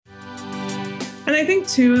And I think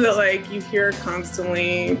too that like you hear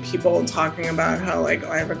constantly people talking about how like, oh,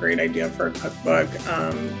 I have a great idea for a cookbook,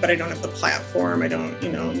 but I don't have the platform. I don't,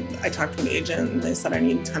 I talked to an agent and they said I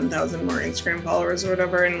need 10,000 more Instagram followers or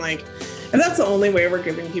whatever. And like, if that's the only way we're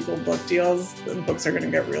giving people book deals, the books are going to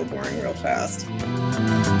get real boring real fast.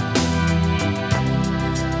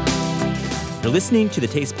 You're listening to The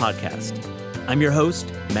Taste Podcast. I'm your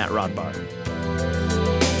host, Matt Rodbard.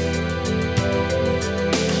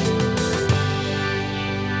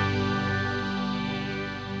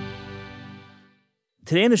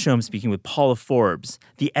 Today on the show, I'm speaking with Paula Forbes,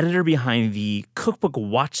 the editor behind the cookbook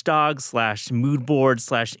watchdog / mood board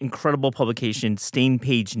 / incredible publication Stained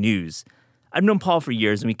Page News. I've known Paula for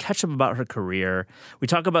years, and we catch up about her career. We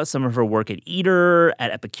talk about some of her work at Eater,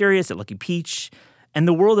 at Epicurious, at Lucky Peach, and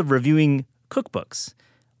the world of reviewing cookbooks.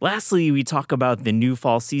 Lastly, we talk about the new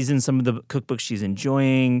fall season, some of the cookbooks she's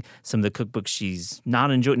enjoying, some of the cookbooks she's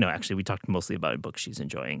not enjoying. No, actually, we talked mostly about a book she's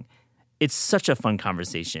enjoying. It's such a fun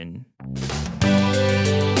conversation.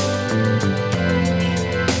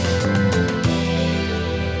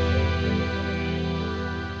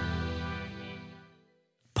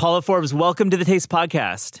 Paula Forbes, welcome to the Taste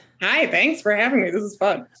Podcast. Hi, thanks for having me. This is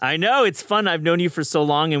fun. I know, it's fun. I've known you for so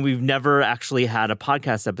long, and we've never actually had a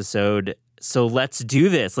podcast episode. So let's do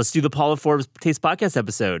this. Let's do the Paula Forbes Taste Podcast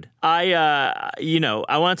episode. I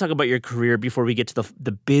want to talk about your career before we get to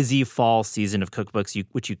the busy fall season of cookbooks,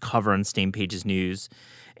 which you cover on Stained Pages News.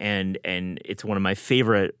 And it's one of my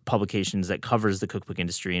favorite publications that covers the cookbook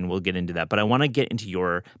industry, and we'll get into that. But I want to get into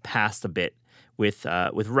your past a bit with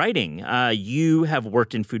writing. You have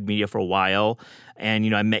worked in food media for a while,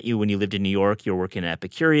 and I met you when you lived in New York. You were working at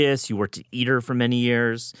Epicurious. You worked at Eater for many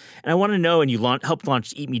years, and I want to know. And you helped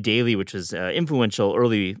launch Eat Me Daily, which was an influential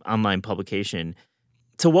early online publication.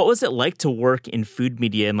 So, what was it like to work in food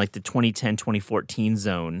media in like the 2010-2014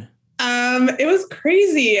 zone? It was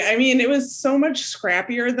crazy. I mean, it was so much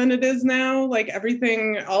scrappier than it is now. Like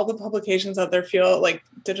everything, all the publications out there feel like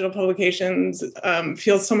digital publications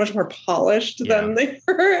feel so much more polished than they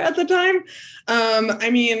were at the time. I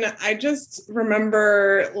mean, I just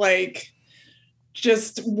remember like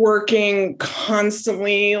just working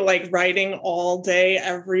constantly, like writing all day,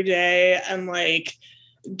 every day, and like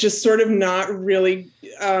just sort of not really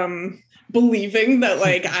believing that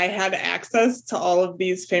like I had access to all of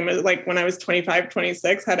these famous, like when I was 25,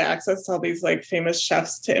 26, had access to all these like famous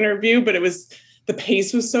chefs to interview, but the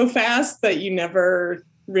pace was so fast that you never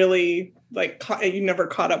really you never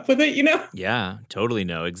caught up with it, Yeah, totally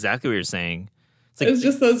know exactly what you're saying. It was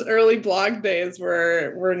just those early blog days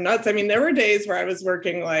were nuts. I mean, there were days where I was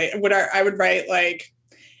working I would write like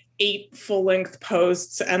 8 full-length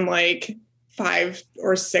posts and like 5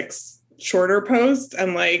 or 6 shorter posts,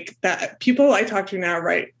 and like that people I talk to now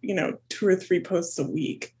write 2 or 3 posts a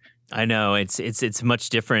week. I know it's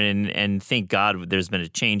much different, and thank God there's been a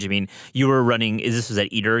change. I mean, you were running. This was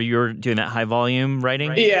at Eater. You were doing that high volume writing,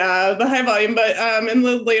 right? Yeah, the high volume. But in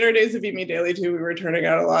the later days of Eat Me Daily too, we were turning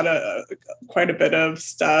out quite a bit of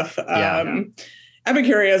stuff.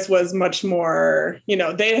 Epicurious was much more,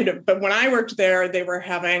 but when I worked there, they were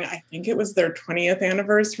having, I think it was their 20th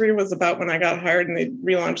anniversary was about when I got hired, and they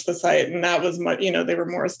relaunched the site, and that was much, they were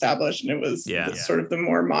more established, and it was sort of the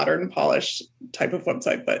more modern, polished type of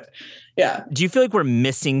website. But yeah. Do you feel like we're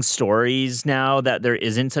missing stories now that there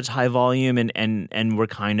isn't such high volume and we're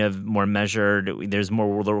kind of more measured? There's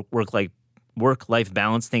more work-life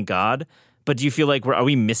balance, thank God. But do you feel like are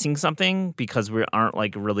we missing something because we aren't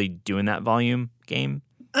like really doing that volume game?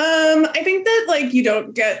 I think that like you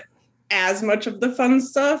don't get as much of the fun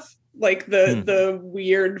stuff, like the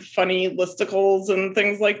weird, funny listicles and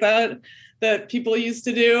things like that people used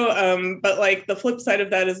to do. But like the flip side of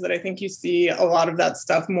that is that I think you see a lot of that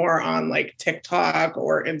stuff more on like TikTok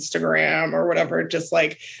or Instagram or whatever, just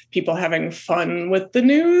like people having fun with the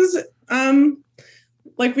news.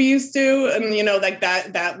 Like we used to, and like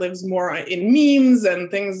that lives more in memes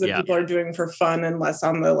and things that people are doing for fun and less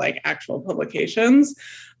on the like actual publications.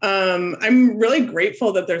 I'm really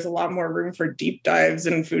grateful that there's a lot more room for deep dives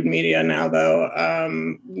in food media now, though.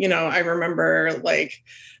 I remember like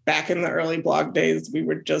back in the early blog days, we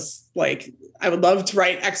would just like, I would love to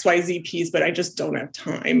write XYZ piece, but I just don't have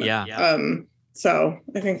time. So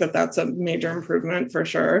I think that that's a major improvement for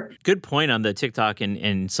sure. Good point on the TikTok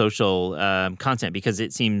and social content, because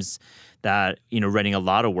it seems that, writing a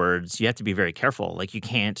lot of words, you have to be very careful. Like you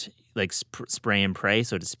can't like spray and pray,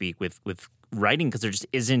 so to speak, with writing, because there just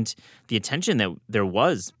isn't the attention that there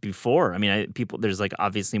was before. I mean, there's like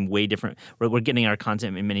obviously way different. We're getting our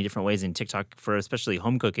content in many different ways, in TikTok for especially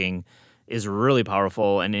home cooking is really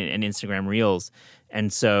powerful, and Instagram Reels.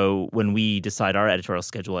 And so when we decide our editorial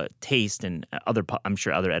schedule at Taste, and I'm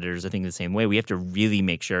sure other editors are thinking the same way, we have to really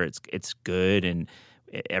make sure it's good and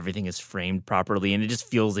everything is framed properly. And it just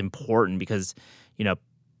feels important because,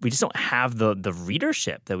 we just don't have the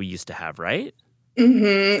readership that we used to have, right?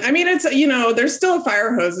 Mm-hmm. I mean, it's, there's still a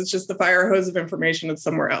fire hose. It's just the fire hose of information is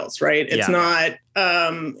somewhere else, right? It's not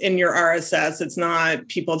in your RSS. It's not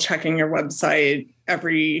people checking your website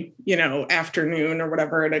every, afternoon or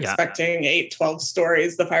whatever and expecting 8-12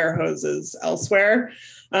 stories. The fire hose is elsewhere.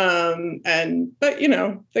 But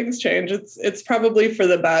things change. It's probably for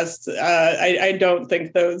the best. I don't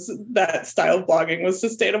think that style of blogging was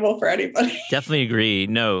sustainable for anybody. Definitely agree.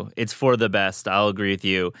 No, it's for the best. I'll agree with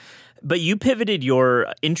you. But you pivoted your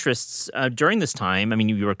interests during this time. I mean,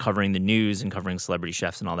 you were covering the news and covering celebrity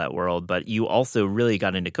chefs and all that world, but you also really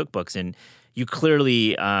got into cookbooks, and you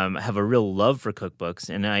clearly have a real love for cookbooks.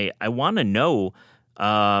 And I want to know,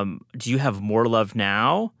 do you have more love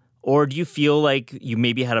now? Or do you feel like you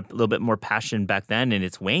maybe had a little bit more passion back then and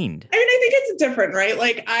it's waned? I mean, I think it's different, right?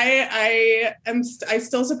 Like I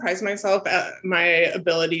still surprise myself at my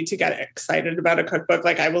ability to get excited about a cookbook.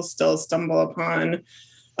 Like I will still stumble upon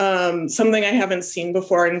something I haven't seen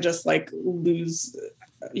before and just like lose,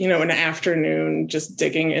 an afternoon just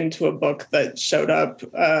digging into a book that showed up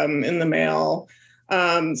in the mail.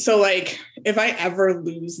 So like if I ever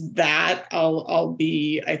lose that, I'll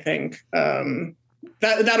be, I think,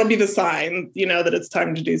 that'll be the sign, that it's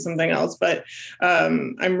time to do something else. But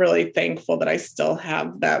I'm really thankful that I still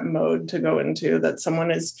have that mode to go into, that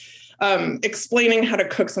someone is explaining how to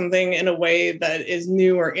cook something in a way that is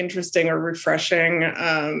new or interesting or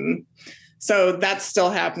refreshing. So that's still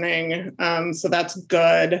happening. So that's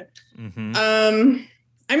good. Mm-hmm.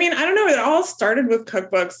 I mean, I don't know. It all started with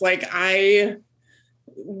cookbooks. Like I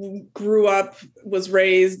grew up, was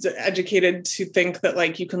raised, educated to think that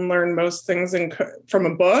like you can learn most things from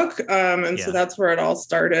a book. So that's where it all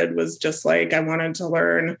started, was just like, I wanted to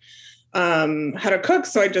learn how to cook.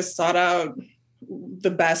 So I just sought out the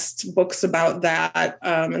best books about that.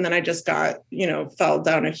 And then I just fell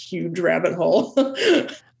down a huge rabbit hole.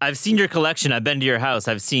 I've seen your collection. I've been to your house.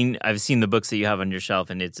 I've seen the books that you have on your shelf,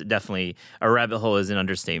 and it's definitely a rabbit hole is an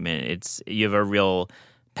understatement. You have a real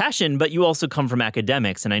passion, but you also come from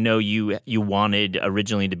academics, and I know you wanted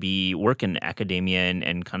originally to work in academia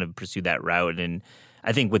and kind of pursue that route. And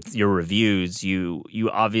I think with your reviews, you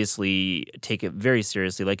obviously take it very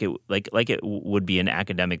seriously, like it would be an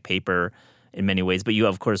academic paper in many ways. But you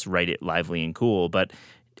of course write it lively and cool. But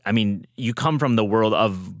I mean, you come from the world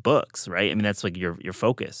of books, right? I mean, that's like your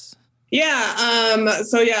focus. Yeah.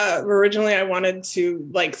 Originally I wanted to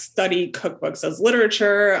like study cookbooks as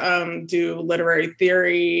literature, do literary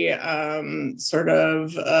theory,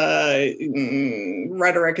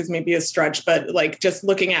 rhetoric is maybe a stretch, but like just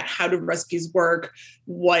looking at how do recipes work,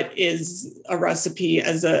 what is a recipe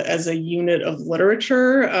as a unit of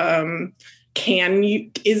literature? Can you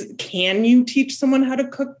teach someone how to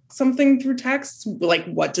cook something through text? Like,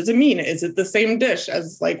 what does it mean? Is it the same dish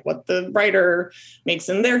as like what the writer makes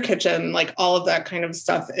in their kitchen? Like all of that kind of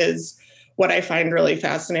stuff is what I find really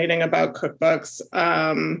fascinating about cookbooks.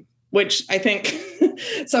 Which I think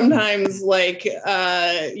sometimes like,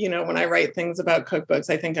 when I write things about cookbooks,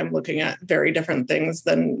 I think I'm looking at very different things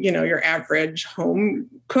than, your average home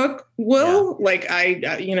cook will. Yeah. Like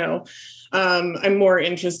I'm more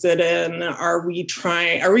interested in, are we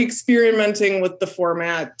experimenting with the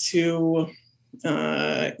format to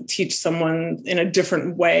teach someone in a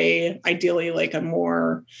different way, ideally like a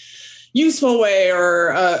more useful way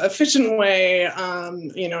or efficient way.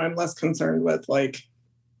 I'm less concerned with like,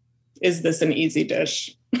 is this an easy dish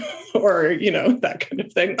or, that kind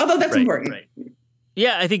of thing. Although that's important. Right.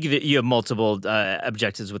 Yeah, I think that you have multiple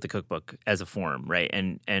objectives with the cookbook as a form, right?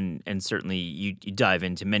 And certainly you dive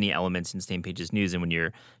into many elements in Stained Pages News, and when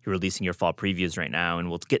you're releasing your fall previews right now, and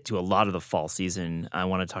we'll get to a lot of the fall season, I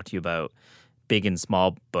want to talk to you about big and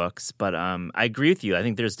small books. But I agree with you. I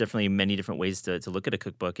think there's definitely many different ways to look at a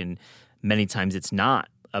cookbook, and many times it's not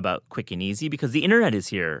about quick and easy because the internet is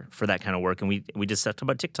here for that kind of work. And we just talked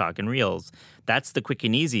about TikTok and Reels. That's the quick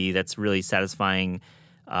and easy that's really satisfying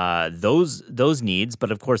those needs. But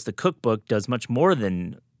of course, the cookbook does much more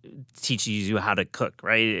than teaches you how to cook,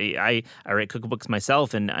 right? I write cookbooks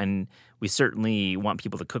myself, and we certainly want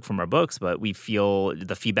people to cook from our books, but we feel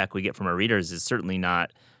the feedback we get from our readers is certainly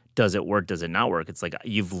not, does it work, does it not work? It's like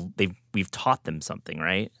we've taught them something,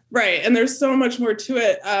 right? Right. And there's so much more to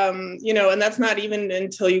it, and that's not even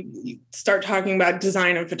until you start talking about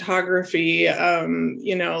design and photography,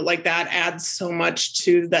 like that adds so much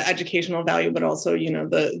to the educational value, but also,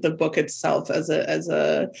 the book itself as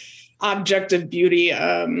a objective beauty.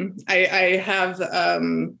 I have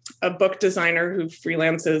a book designer who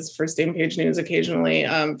freelances for Same Page News occasionally,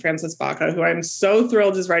 Frances Baca, who I'm so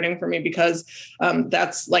thrilled is writing for me because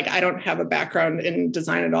that's like, I don't have a background in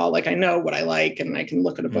design at all. Like I know what I like and I can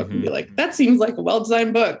look at a book and be like, that seems like a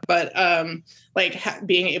well-designed book. But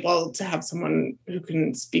being able to have someone who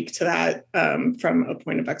can speak to that from a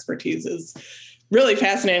point of expertise is really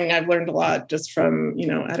fascinating. I've learned a lot just from,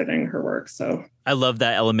 editing her work. So I love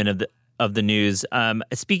that element of the news.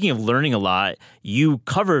 Speaking of learning a lot, you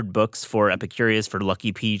covered books for Epicurious, for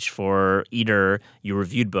Lucky Peach, for Eater. You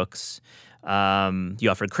reviewed books. You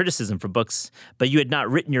offered criticism for books, but you had not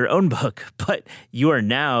written your own book. But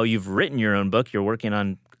you've written your own book. You're working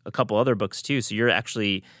on a couple other books too. So you're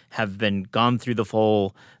actually have been gone through the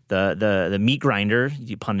full the meat grinder,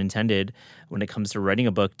 pun intended, when it comes to writing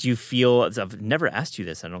a book. Do you feel, I've never asked you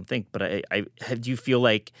this, I don't think, but do you feel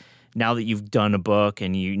like now that you've done a book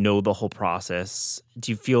and you know the whole process,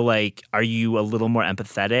 do you feel like, are you a little more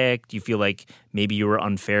empathetic? Do you feel like maybe you were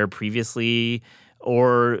unfair previously?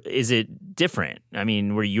 Or is it different? I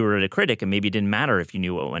mean, where you were a critic and maybe it didn't matter if you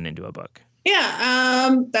knew what went into a book?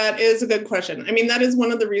 Yeah, that is a good question. I mean, that is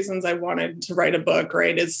one of the reasons I wanted to write a book,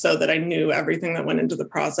 right? Is so that I knew everything that went into the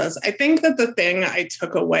process. I think that the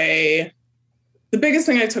biggest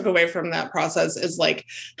thing I took away from that process is like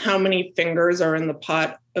how many fingers are in the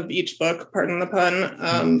pot of each book, pardon the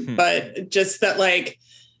pun. But just that like,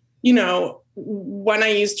 when I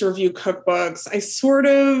used to review cookbooks, I sort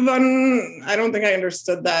of, I don't think I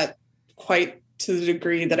understood that quite to the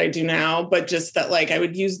degree that I do now, but just that like I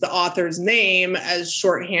would use the author's name as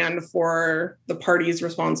shorthand for the parties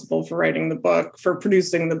responsible for writing the book, for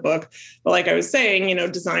producing the book. But like I was saying,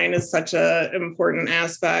 design is such an important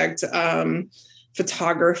aspect.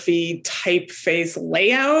 Photography, typeface,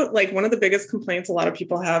 layout. Like one of the biggest complaints a lot of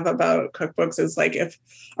people have about cookbooks is like if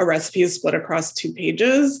a recipe is split across 2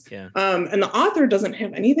 pages, and the author doesn't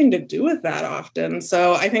have anything to do with that often.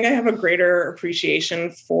 So I think I have a greater appreciation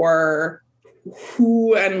for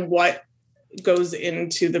who and what goes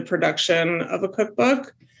into the production of a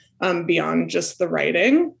cookbook beyond just the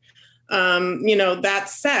writing. That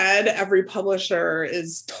said, every publisher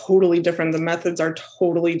is totally different. The methods are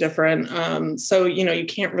totally different. So, you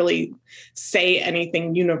can't really say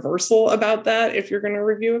anything universal about that if you're going to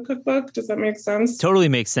review a cookbook. Does that make sense? Totally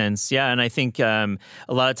makes sense. Yeah. And I think a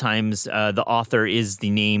lot of times the author is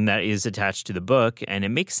the name that is attached to the book. And it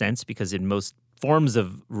makes sense because in most forms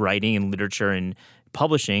of writing and literature and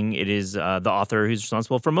publishing, it is the author who's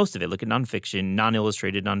responsible for most of it. Look at nonfiction,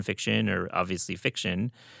 non-illustrated nonfiction, or obviously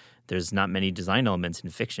fiction. There's not many design elements in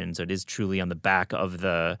fiction, so it is truly on the back of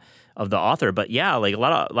the author. But yeah, like a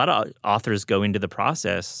lot of authors go into the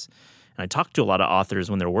process, and I talk to a lot of authors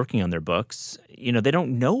when they're working on their books. They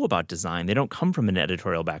don't know about design. They don't come from an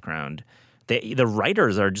editorial background. The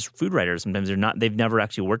writers are just food writers. Sometimes they've never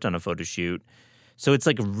actually worked on a photo shoot. So it's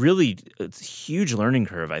like it's a huge learning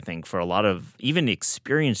curve, I think, for a lot of even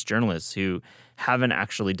experienced journalists who haven't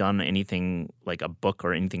actually done anything like a book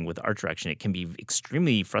or anything with art direction. It can be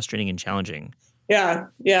extremely frustrating and challenging. Yeah.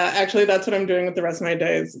 Actually, that's what I'm doing with the rest of my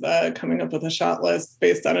days, coming up with a shot list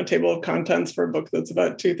based on a table of contents for a book that's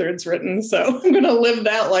about 2/3 written. So I'm going to live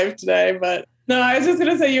that life today. But no, I was just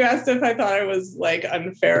going to say, you asked if I thought I was like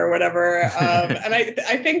unfair or whatever. And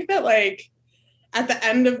I think that like at the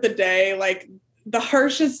end of the day, like the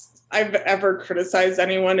harshest I've ever criticized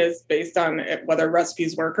anyone is based on whether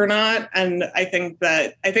recipes work or not. And I think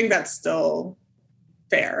that's still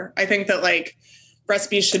fair. I think that like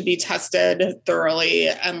recipes should be tested thoroughly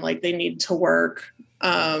and like they need to work.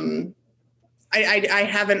 I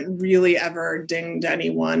haven't really ever dinged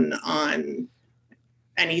anyone on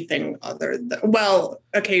anything other than, well,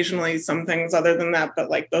 occasionally some things other than that, but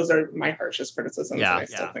like those are my harshest criticisms. And I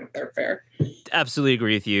still think they're fair. Absolutely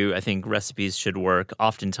agree with you. I think recipes should work.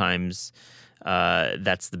 Oftentimes,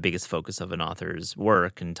 that's the biggest focus of an author's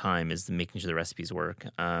work and time is making sure the recipes work.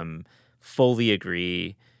 Fully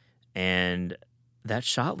agree. And that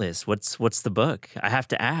shot list, what's the book? I have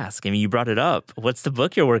to ask. I mean, you brought it up. What's the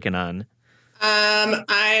book you're working on?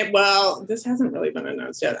 This hasn't really been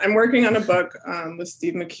announced yet. I'm working on a book with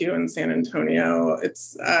Steve McHugh in San Antonio.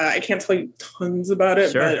 It's I can't tell you tons about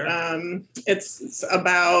it, but it's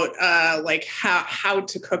about like how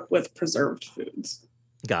to cook with preserved foods.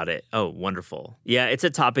 Got it. Oh, wonderful. Yeah, it's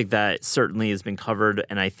a topic that certainly has been covered,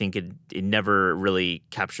 and I think it never really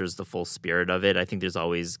captures the full spirit of it. I think there's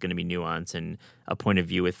always going to be nuance and a point of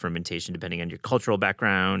view with fermentation depending on your cultural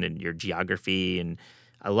background and your geography, and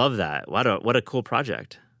I love that. What a cool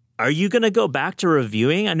project. Are you going to go back to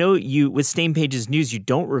reviewing? I know you with Stain Pages News, you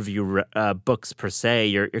don't review books per se.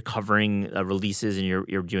 You're covering releases, and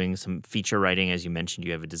you're doing some feature writing. As you mentioned,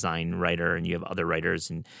 you have a design writer and you have other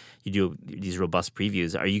writers, and you do these robust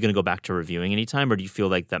previews. Are you going to go back to reviewing anytime, or do you feel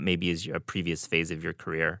like that maybe is a previous phase of your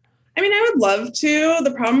career? I mean, I would love to.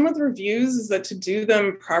 The problem with reviews is that to do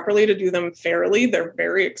them properly, to do them fairly, they're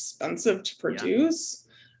very expensive to produce.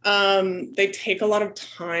 They take a lot of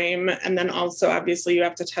time. And then also, obviously, you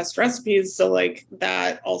have to test recipes. So like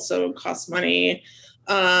that also costs money.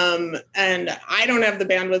 And I don't have the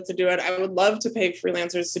bandwidth to do it. I would love to pay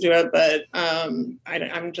freelancers to do it, but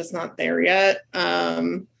I'm just not there yet.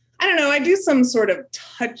 I don't know. I do some sort of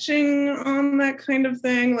touching on that kind of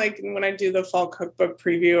thing. Like when I do the fall cookbook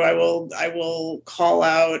preview, I will call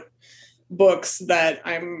out books that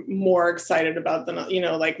I'm more excited about than,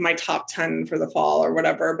 like my top 10 for the fall or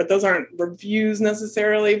whatever, but those aren't reviews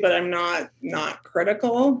necessarily, but I'm not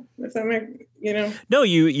critical, if that makes, No,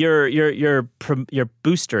 you're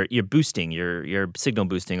boosting, you're signal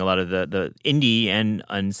boosting a lot of the indie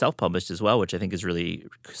and self-published as well, which I think is really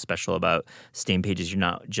special about Stain Pages. You're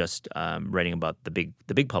not just writing about the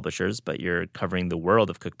big publishers, but you're covering the world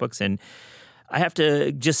of cookbooks. And I have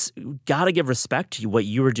to gotta give respect to what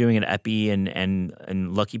you were doing at Epi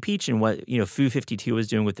and Lucky Peach and what Food 52 was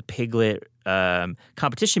doing with the Piglet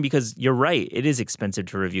competition, because you're right, it is expensive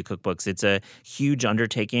to review cookbooks. It's a huge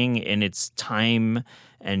undertaking in its time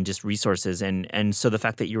and just resources, and so the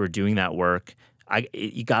fact that you were doing that work,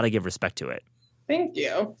 you gotta give respect to it. Thank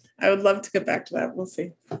you. I would love to get back to that. We'll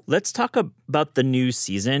see. Let's talk about the new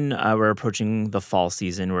season. We're approaching the fall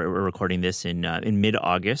season. We're recording this in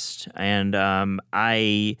mid-August. And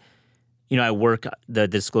I work, the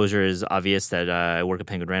disclosure is obvious that I work at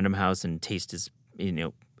Penguin Random House, and Taste is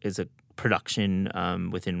a production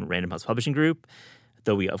within Random House Publishing Group.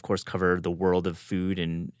 Though we, of course, cover the world of food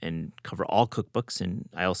and cover all cookbooks. And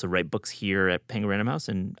I also write books here at Penguin Random House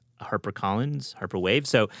and HarperCollins, Harper Wave.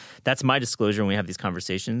 So that's my disclosure when we have these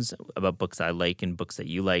conversations about books I like and books that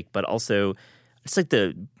you like. But also, I'd just like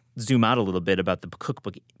to zoom out a little bit about the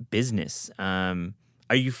cookbook business. Are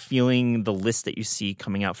you feeling the list that you see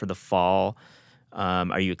coming out for the fall?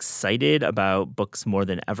 Are you excited about books more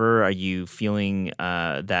than ever? Are you feeling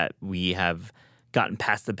that we have gotten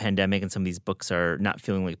past the pandemic and some of these books are not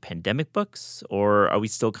feeling like pandemic books? Or are we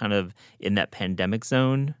still kind of in that pandemic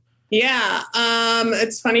zone? Yeah,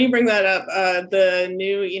 it's funny you bring that up. The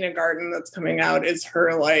new Ina Garten that's coming out is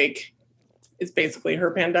it's basically her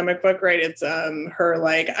pandemic book, right? It's her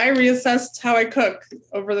I reassessed how I cook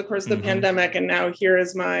over the course of the pandemic, and now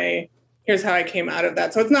here's how I came out of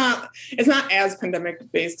that. So it's not as pandemic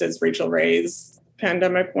based as Rachel Ray's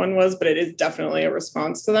pandemic one was, but it is definitely a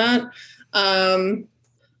response to that.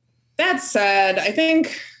 That said, I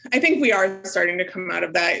think we are starting to come out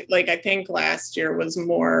of that. Like, I think last year was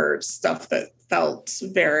more stuff that felt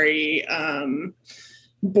very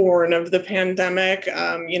born of the pandemic.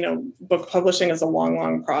 Book publishing is a long,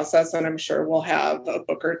 long process, and I'm sure we'll have a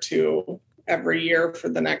book or two every year for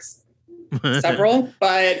the next several.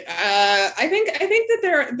 But I think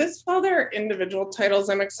that this fall there are individual titles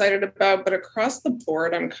I'm excited about, but across the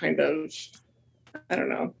board, I'm kind of, I don't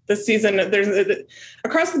know. This season, there's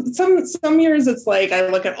across some years, it's like I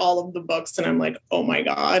look at all of the books and I'm like, oh my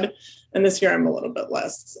God. And this year I'm a little bit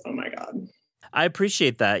less, oh my God. I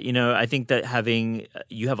appreciate that. I think that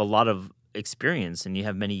you have a lot of experience and you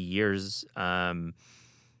have many years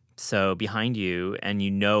so behind you, and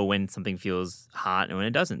when something feels hot and when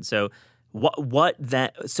it doesn't. So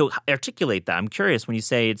so articulate that. I'm curious when you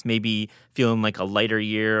say it's maybe feeling like a lighter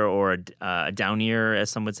year or a down year, as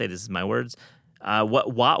some would say. This is my words.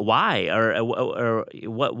 Why, or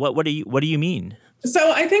what do you mean?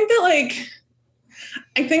 So I think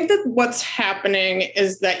that what's happening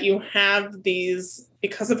is that you have these,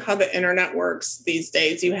 because of how the internet works these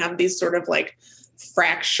days, you have these sort of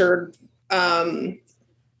fractured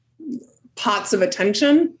pots of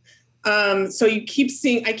attention. So I keep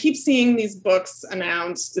seeing these books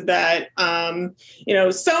announced that,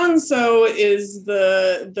 so-and-so is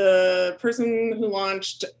the person who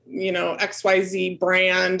launched, XYZ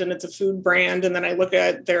brand, and it's a food brand. And then I look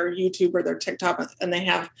at their YouTube or their TikTok and they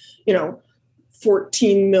have,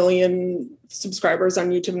 14 million subscribers on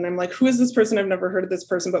YouTube. And I'm like, who is this person? I've never heard of this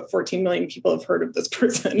person, but 14 million people have heard of this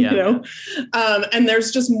person, And there's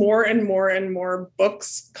just more and more and more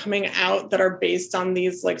books coming out that are based on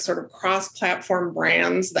these sort of cross-platform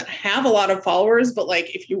brands that have a lot of followers, but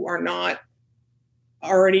if you are not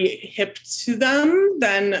already hip to them,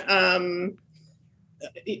 then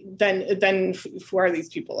who are these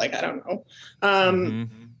people? I don't know.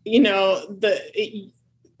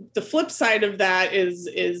 the flip side of that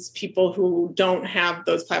is people who don't have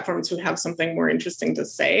those platforms, who have something more interesting to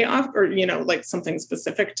say, or, like something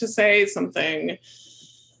specific to say,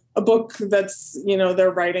 a book that's,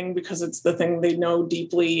 they're writing because it's the thing they know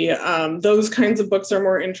deeply. Those kinds of books are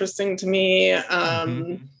more interesting to me.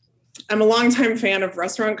 I'm a longtime fan of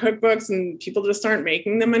restaurant cookbooks, and people just aren't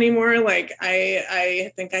making them anymore. Like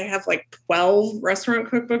I think I have like 12 restaurant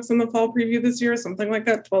cookbooks in the fall preview this year, something like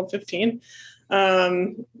that, 12, 15.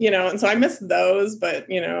 And so I miss those, but,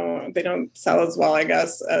 they don't sell as well, I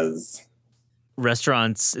guess, as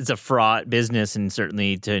restaurants. It's a fraught business, and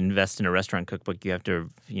certainly to invest in a restaurant cookbook, you have to,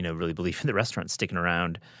 really believe in the restaurant sticking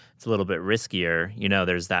around. It's a little bit riskier.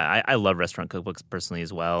 There's that. I love restaurant cookbooks personally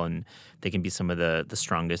as well, and they can be some of the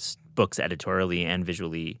strongest books editorially and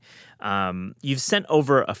visually. You've sent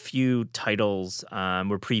over a few titles.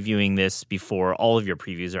 We're previewing this before all of your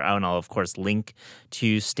previews are out, and I'll, of course, link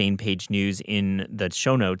to Stain Page News in the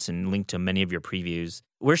show notes and link to many of your previews.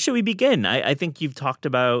 Where should we begin? I think you've talked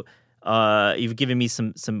about you've given me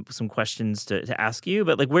some questions to ask you,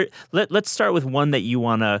 but let's start with one that you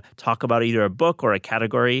want to talk about, either a book or a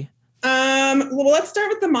category. Well, let's start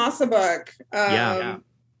with the Masa book.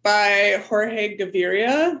 By Jorge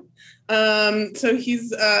Gaviria. So he's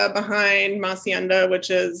behind Masienda, which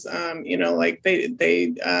is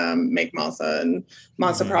they make masa and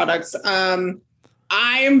masa products.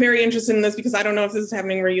 I am very interested in this because I don't know if this is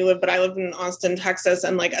happening where you live, but I live in Austin, Texas.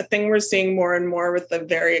 And like a thing we're seeing more and more with the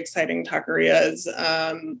very exciting taquerias,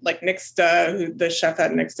 like Nixta, who the chef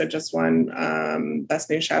at Nixta just won Best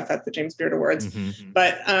New Chef at the James Beard Awards.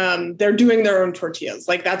 But they're doing their own tortillas.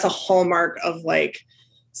 Like that's a hallmark of like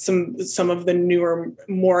some of the newer,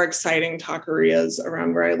 more exciting taquerias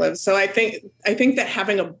around where I live. So I think that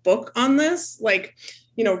having a book on this, like,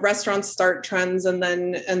 restaurants start trends and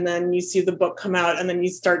then you see the book come out and then you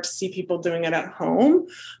start to see people doing it at home.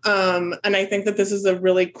 And I think that this is a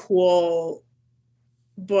really cool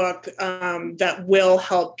book that will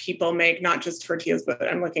help people make not just tortillas, but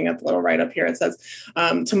I'm looking at the little write-up here. It says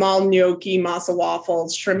tamal gnocchi, masa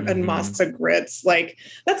waffles, shrimp and masa grits. Like,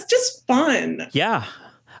 that's just fun. Yeah.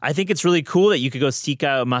 I think it's really cool that you could go seek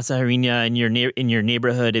out masa harina in your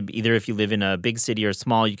neighborhood. Either if you live in a big city or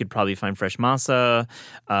small, you could probably find fresh masa,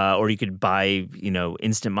 or you could buy,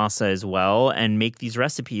 instant masa as well, and make these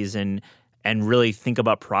recipes and really think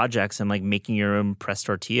about projects and like making your own pressed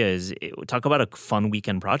tortillas. Talk about a fun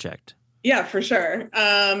weekend project. Yeah, for sure.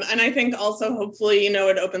 And I think also hopefully,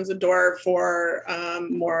 it opens a door for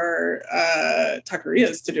more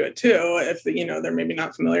taquerias to do it too, if, they're maybe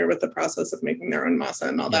not familiar with the process of making their own masa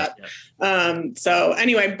and all that. Yeah. So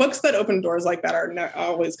anyway, books that open doors like that are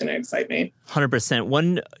always going to excite me. 100%.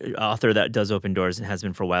 One author that does open doors and has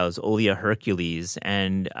been for a while is Olia Hercules.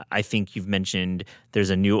 And I think you've mentioned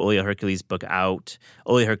there's a new Olia Hercules book out.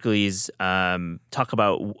 Olia Hercules, talk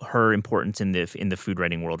about her importance in the food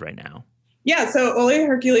writing world right now. Yeah, so Olia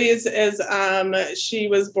Hercules is, she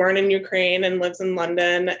was born in Ukraine and lives in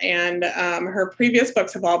London, and her previous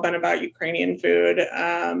books have all been about Ukrainian food.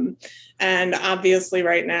 And obviously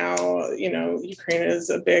right now, Ukraine is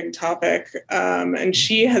a big topic. And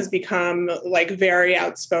she has become like very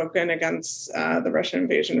outspoken against the Russian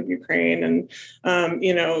invasion of Ukraine and,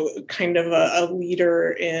 kind of a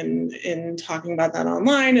leader in talking about that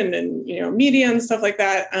online and in, media and stuff like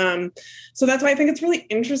that. So that's why I think it's really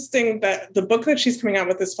interesting that the book that she's coming out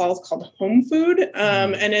with this fall is called Home Food.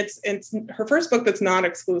 And it's her first book that's not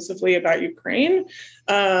exclusively about Ukraine.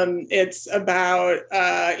 It's about,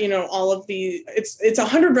 all of it's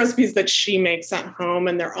 100 recipes that she makes at home,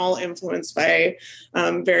 and they're all influenced by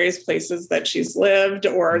various places that she's lived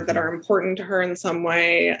or that are important to her in some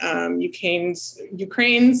way.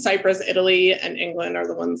 Ukraine, Cyprus, Italy, and England are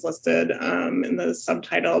the ones listed in the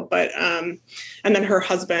subtitle. But and then her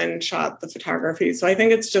husband shot the photography. So I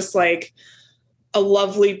think it's just like a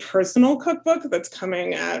lovely personal cookbook that's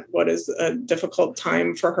coming at what is a difficult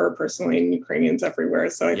time for her personally and Ukrainians everywhere.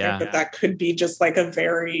 So I think that could be just like a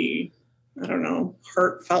very,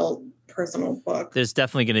 heartfelt personal book. There's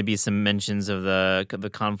definitely going to be some mentions of the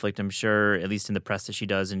conflict, I'm sure, at least in the press that she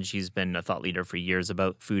does. And she's been a thought leader for years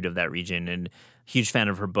about food of that region, and huge fan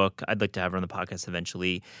of her book. I'd like to have her on the podcast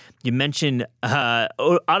eventually. You mentioned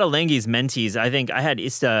Ottolenghi's mentees. I think I had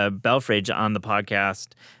Ista Belfrage on the podcast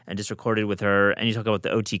and just recorded with her. And you talk about the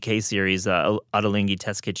OTK series, Ottolenghi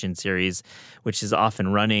Test Kitchen series, which is off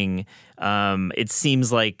and running. It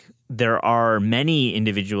seems like there are many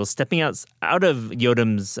individuals stepping out of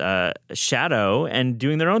Yodam's shadow and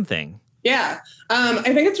doing their own thing. Yeah. I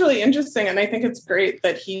think it's really interesting. And I think it's great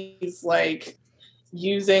that he's like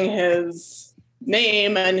using his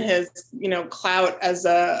name and his, clout as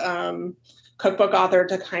a cookbook author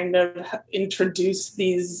to kind of introduce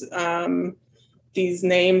these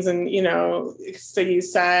names. And, you know, so you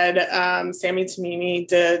said Sammy Tamimi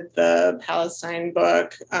did the Palestine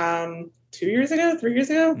book 3 years ago.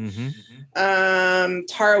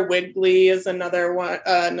 Tara Wigley is another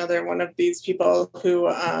one of these people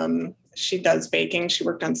who she does baking. She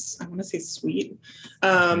worked on, I want to say, Sweet.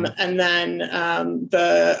 And then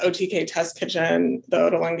the OTK Test Kitchen, the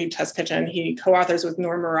Ottolenghi Test Kitchen, he co-authors with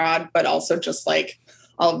Noor Murad, but also just like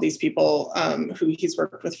all of these people who he's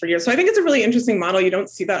worked with for years. So I think it's a really interesting model. You don't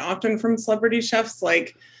see that often from celebrity chefs,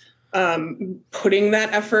 like putting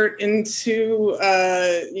that effort into,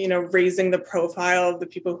 you know, raising the profile of the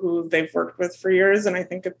people who they've worked with for years. And I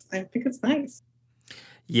think it's nice.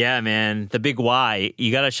 Yeah, man. The big why. You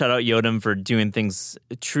got to shout out Yotam for doing things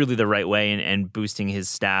truly the right way and boosting his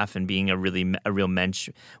staff and being a real mensch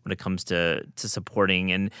when it comes to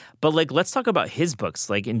supporting. But like, let's talk about his books,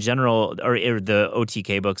 like in general, or the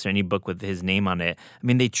OTK books or any book with his name on it. I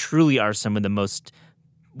mean, they truly are some of the most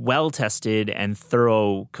well-tested and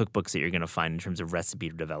thorough cookbooks that you're going to find in terms of recipe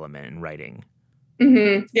development and writing.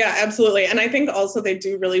 Mm-hmm. Yeah, absolutely. And I think also they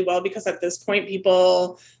do really well because at this point,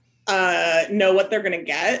 people know what they're going to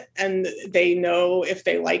get and they know if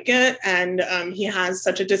they like it. And he has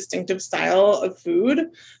such a distinctive style of food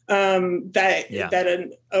that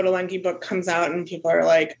an Ottolenghi book comes out and people are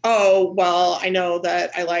like, oh, well, I know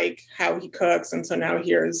that I like how he cooks. And so now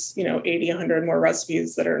here's, you know, 80, 100 more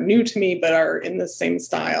recipes that are new to me, but are in the same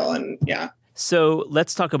style. And yeah. So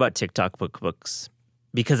let's talk about TikTok cookbooks,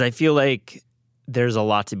 because I feel like there's a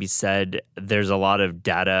lot to be said. There's a lot of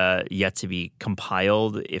data yet to be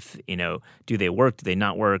compiled. If, you know, do they work? Do they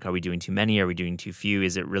not work? Are we doing too many? Are we doing too few?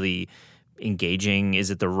 Is it really engaging? Is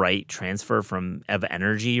it the right transfer of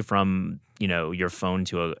energy from, you know, your phone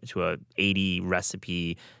to a 80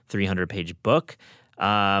 recipe, 300-page book?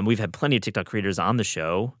 We've had plenty of TikTok creators on the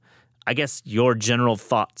show. I guess your general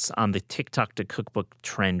thoughts on the TikTok to cookbook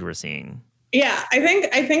trend we're seeing. Yeah, I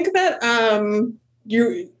think that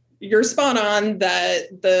you're spot on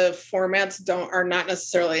that the formats are not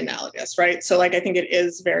necessarily analogous, right? So like, I think it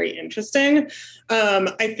is very interesting.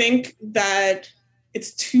 I think that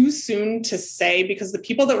it's too soon to say because the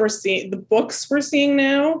people that the books we're seeing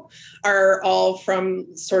now are all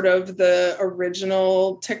from sort of the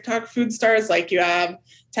original TikTok food stars. Like you have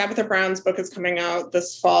Tabitha Brown's book is coming out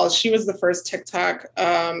this fall. She was the first TikTok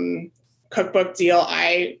cookbook deal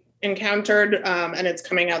I encountered, and it's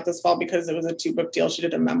coming out this fall because it was a 2-book deal. She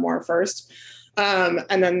did a memoir first,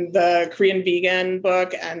 and then the Korean vegan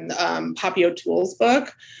book and Poppy O'Toole's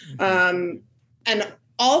book, and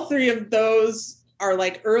all three of those are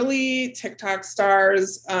like early TikTok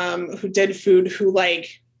stars who did food, who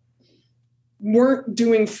like weren't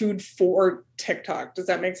doing food for TikTok. Does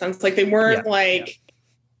that make sense? Like they weren't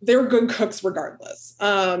they were good cooks regardless,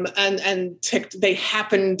 and they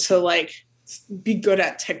happened to like be good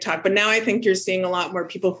at TikTok. But now I think you're seeing a lot more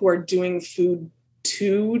people who are doing food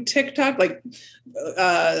to TikTok,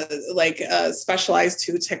 specialized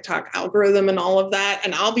to the TikTok algorithm and all of that.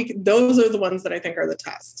 And those are the ones that I think are the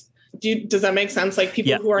test. Does that make sense? Like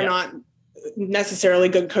people who are not necessarily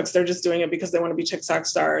good cooks, they're just doing it because they want to be TikTok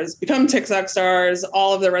stars, become TikTok stars.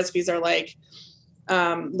 All of their recipes are like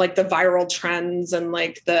the viral trends and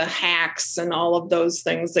like the hacks and all of those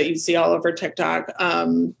things that you see all over TikTok.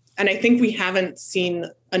 And I think we haven't seen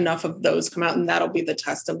enough of those come out, and that'll be the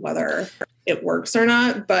test of whether it works or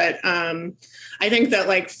not. But I think that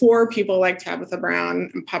like for people like Tabitha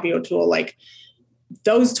Brown and Poppy O'Toole, like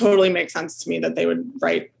those totally make sense to me that they would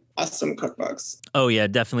write awesome cookbooks. Oh yeah,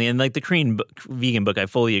 definitely. And like the Korean vegan book, I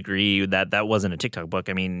fully agree that wasn't a TikTok book.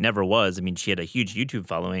 I mean, never was. I mean, she had a huge YouTube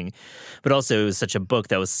following, but also it was such a book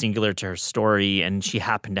that was singular to her story, and she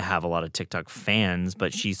happened to have a lot of TikTok fans,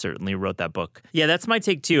 but she certainly wrote that book. Yeah, that's my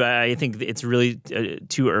take too. I think it's really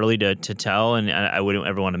too early to tell, and I wouldn't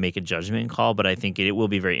ever want to make a judgment call, but I think it will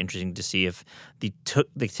be very interesting to see if the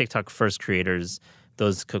TikTok first creators,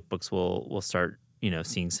 those cookbooks will start, you know,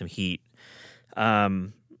 seeing some heat.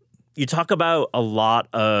 You talk about a lot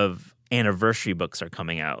of anniversary books are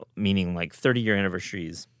coming out, meaning like 30-year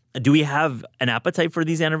anniversaries. Do we have an appetite for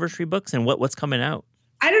these anniversary books, and what's coming out?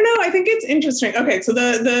 I don't know. I think it's interesting. Okay, so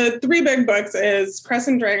the 3 big books is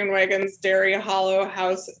Crescent Dragonwagon's Dairy Hollow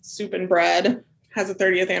House Soup and Bread has a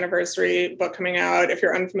 30th anniversary book coming out. If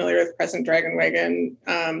you're unfamiliar with Crescent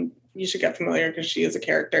Dragonwagon, you should get familiar because she is a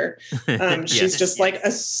character. She's just like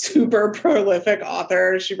a super prolific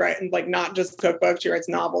author. She writes like not just cookbooks, she writes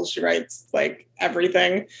novels, she writes like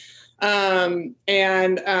everything. But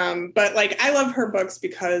like I love her cookbooks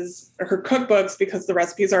because the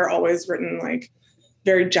recipes are always written like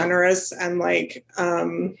very generous and like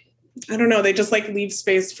I don't know, they just like leave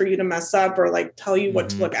space for you to mess up or like tell you what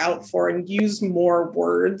to look out for and use more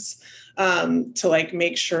words to like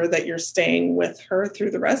make sure that you're staying with her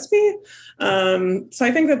through the recipe. So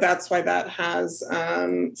I think that that's why that has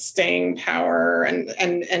staying power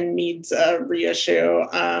and needs a reissue.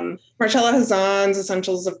 Marcella Hazan's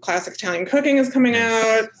Essentials of Classic Italian Cooking is coming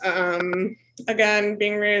out. Again,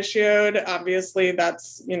 being reissued. Obviously,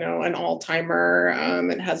 that's, you know, an all-timer.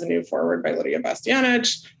 It has a new foreword by Lydia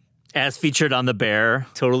Bastianich. As featured on The Bear,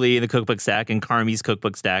 totally in the cookbook stack, and Carmi's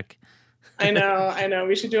cookbook stack. I know.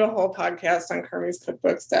 We should do a whole podcast on Carmi's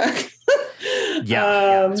cookbook stack.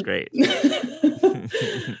 Yeah, that's great.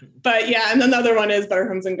 But yeah, and another one is Better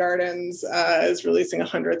Homes and Gardens is releasing a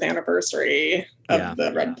 100th anniversary of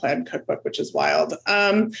the Red Plaid cookbook, which is wild.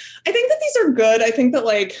 I think that these are good. I think that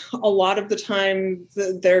like a lot of the time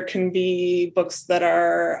there can be books that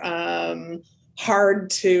are hard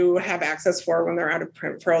to have access for when they're out of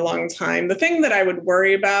print for a long time. The thing that I would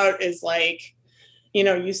worry about is like, you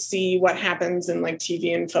know, you see what happens in like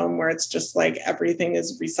TV and film where it's just like everything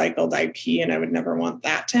is recycled IP, and I would never want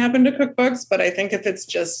that to happen to cookbooks. But I think if it's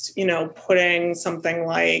just, you know, putting something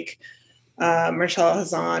like Marcella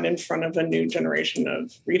Hazan in front of a new generation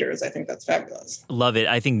of readers, I think that's fabulous. Love it.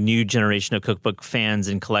 I think new generation of cookbook fans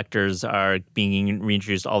and collectors are being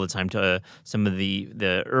reintroduced all the time to some of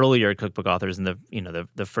the earlier cookbook authors and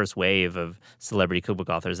the first wave of celebrity cookbook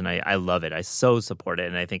authors, and I love it. I so support it,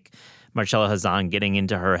 and I think Marcella Hazan getting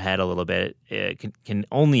into her head a little bit can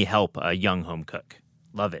only help a young home cook.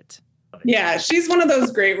 Love it. Yeah, she's one of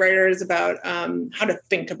those great writers about how to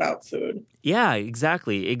think about food. Yeah,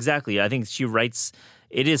 exactly. I think she writes,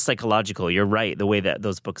 it is psychological. You're right, the way that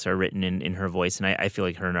those books are written in her voice. And I feel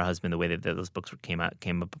like her and her husband, the way that those books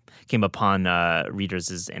came upon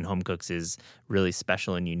readers and home cooks is really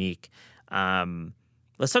special and unique.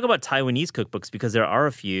 Let's talk about Taiwanese cookbooks, because there are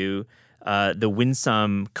a few. The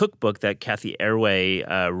Winsome cookbook that Kathy Airway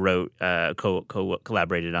wrote,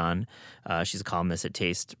 collaborated on. She's a columnist at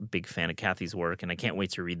Taste, big fan of Kathy's work, and I can't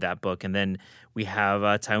wait to read that book. And then we have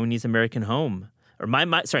Taiwanese American Home, or my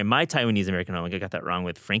Taiwanese American Home. I got that wrong,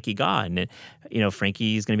 with Frankie Gaw, and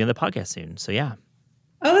Frankie's going to be on the podcast soon. So yeah.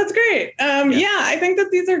 Oh, that's great. Yeah, I think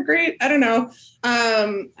that these are great. I don't know.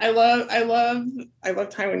 I love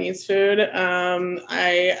Taiwanese food.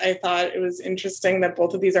 I thought it was interesting that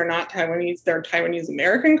both of these are not Taiwanese. They're Taiwanese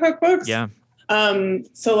American cookbooks. Yeah.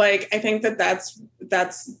 So like, I think that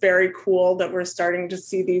that's very cool that we're starting to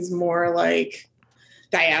see these more like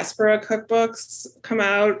diaspora cookbooks come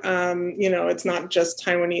out. It's not just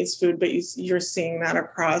Taiwanese food, but you're seeing that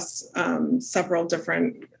across several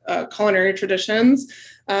different culinary traditions.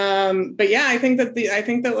 But yeah, I think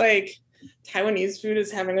that like Taiwanese food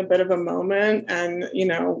is having a bit of a moment, and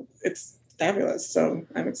it's fabulous. So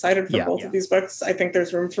I'm excited for both of these books. I think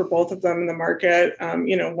there's room for both of them in the market.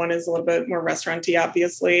 One is a little bit more restauranty,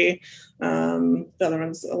 obviously. The other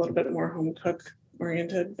one's a little bit more home cook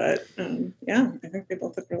oriented, but I think they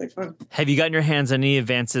both look really fun. Have you gotten your hands on any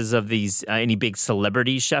advances of these, any big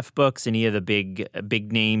celebrity chef books, any of the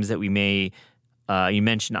big names that we may, you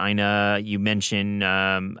mentioned Ina, you mentioned,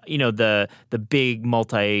 the big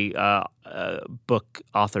multi book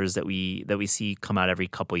authors that we see come out every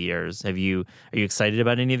couple years. Are you excited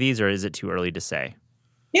about any of these, or is it too early to say?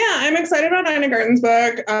 Yeah, I'm excited about Ina Garten's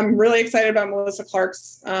book. I'm really excited about Melissa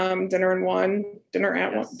Clark's Dinner in One,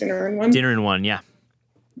 yeah.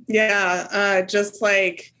 Yeah, just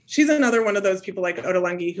like she's another one of those people like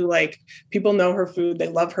Ottolenghi who like people know her food, they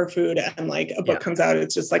love her food, and like a book comes out,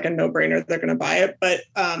 it's just like a no-brainer, they're going to buy it. But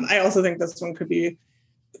I also think this one could be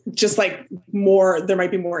just like there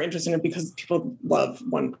might be more interest in it because people love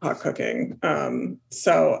one pot cooking.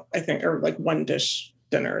 So I think, or like one dish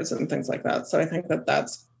dinners and things like that. So I think that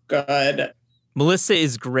that's good. Melissa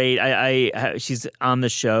is great. She's on the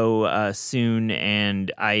show soon,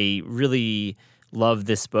 and I really love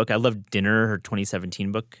this book. I love Dinner, her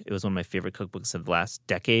 2017 book. It was one of my favorite cookbooks of the last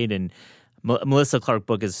decade. And Melissa Clark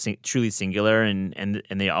book is truly singular, and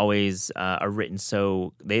they always are written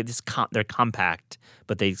so they're compact,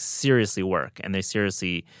 but they seriously work, and they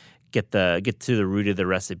seriously get to the root of the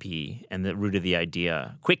recipe and the root of the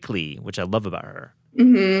idea quickly, which I love about her.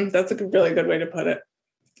 Mm-hmm. That's a really good way to put it.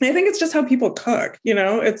 I think it's just how people cook.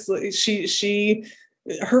 It's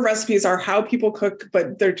her recipes are how people cook,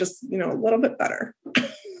 but they're just, a little bit better.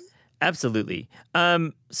 Absolutely.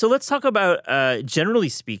 So let's talk about, generally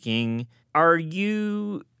speaking, are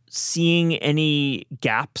you seeing any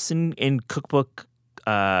gaps in cookbook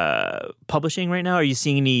publishing right now? Are you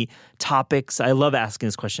seeing any topics? I love asking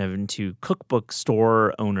this question to cookbook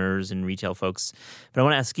store owners and retail folks, but I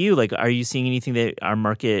want to ask you, like, are you seeing anything that our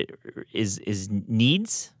market is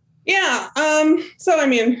needs? Yeah. So I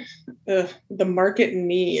mean, the market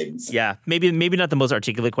needs. Yeah, maybe not the most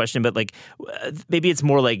articulate question, but like maybe it's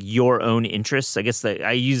more like your own interests. I guess that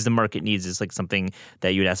I use the market needs as like something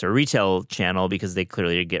that you would ask a retail channel because they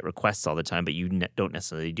clearly get requests all the time, but you don't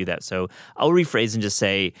necessarily do that. So I'll rephrase and just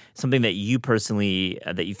say something that you personally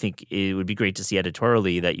that you think it would be great to see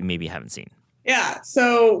editorially that you maybe haven't seen. Yeah.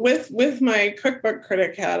 So with my cookbook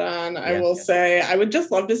critic hat on, I will say I would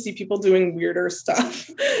just love to see people doing weirder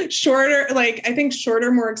stuff. Shorter, like I think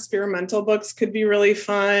shorter, more experimental books could be really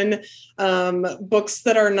fun. Books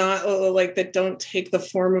that are not like that don't take the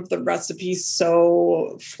form of the recipe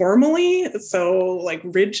so formally, so like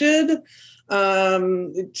rigid.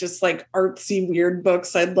 Just like artsy, weird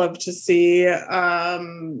books I'd love to see. The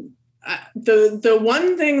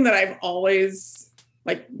one thing that I've always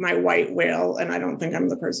like my white whale, and I don't think I'm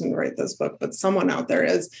the person to write this book, but someone out there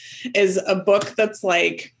is a book that's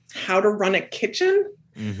like how to run a kitchen.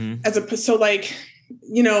 So like,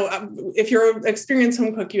 you know, if you're an experienced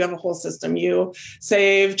home cook, you have a whole system. You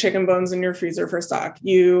save chicken bones in your freezer for stock.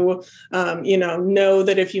 You know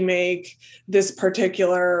that if you make this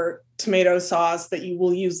particular tomato sauce that you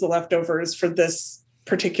will use the leftovers for this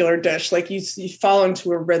particular dish. Like you fall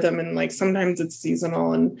into a rhythm, and like sometimes it's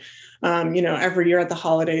seasonal, and every year at the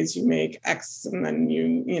holidays you make X and then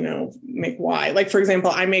you make Y. Like for example,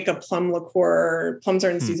 I make a plum liqueur. Plums are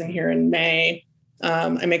in season here in May.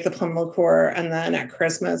 I make the plum liqueur, and then at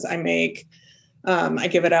Christmas I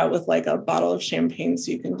give it out with like a bottle of champagne,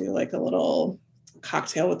 so you can do like a little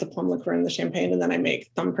cocktail with the plum liqueur and the champagne. And then I make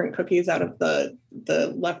thumbprint cookies out of the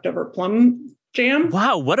leftover plum jam.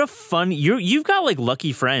 Wow, what a fun! You've got like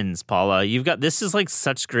lucky friends, Paula. This is like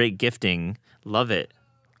such great gifting. Love it.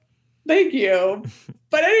 Thank you.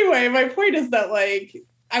 But anyway, my point is that like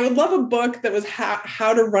I would love a book that was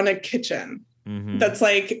how to run a kitchen. That's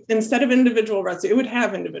like, instead of individual recipes, it would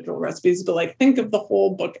have individual recipes, but like think of the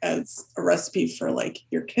whole book as a recipe for like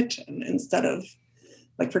your kitchen instead of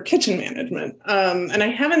like for kitchen management. And I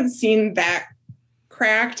haven't seen that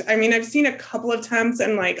cracked. I mean, I've seen a couple of attempts,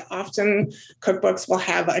 and like often cookbooks will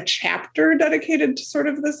have a chapter dedicated to sort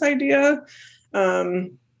of this idea.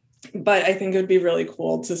 But I think it would be really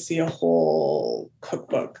cool to see a whole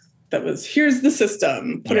cookbook that was, here's the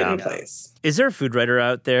system, put it in place. Is there a food writer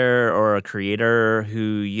out there or a creator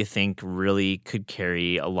who you think really could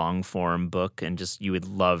carry a long form book and just you would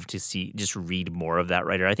love to see, just read more of that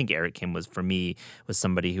writer? I think Eric Kim was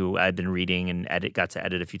somebody who I'd been reading and got to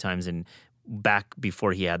edit a few times, and back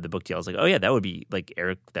before he had the book deal, I was like, oh yeah, that would be like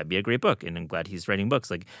Eric, that'd be a great book. And I'm glad he's writing books.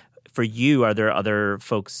 Like for you, are there other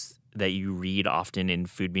folks that you read often in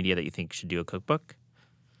food media that you think should do a cookbook?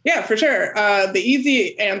 Yeah, for sure. The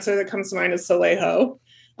easy answer that comes to mind is Soleil Ho.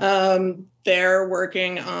 They're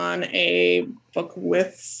working on a book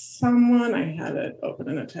with someone. I had it open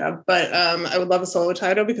in a tab, but I would love a solo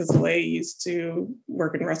title because Soleil used to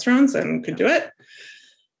work in restaurants and could do it.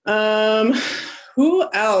 Who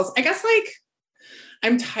else? I guess like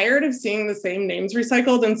I'm tired of seeing the same names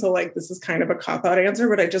recycled. And so like, this is kind of a cop-out answer,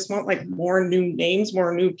 but I just want like more new names,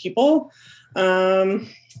 more new people.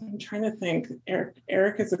 I'm trying to think.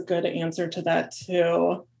 Eric is a good answer to that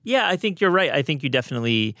too. Yeah, I think you're right. I think you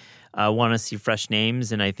definitely want to see fresh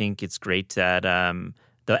names. And I think it's great that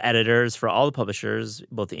the editors for all the publishers,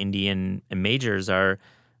 both indie and majors, are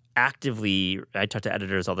actively, I talk to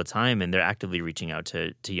editors all the time, and they're actively reaching out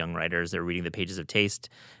to young writers. They're reading the pages of Taste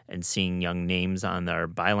and seeing young names on their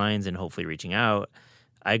bylines and hopefully reaching out.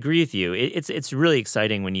 I agree with you. It's really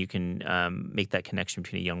exciting when you can make that connection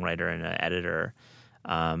between a young writer and an editor.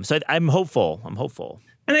 So I'm hopeful.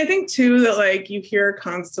 And I think too that like you hear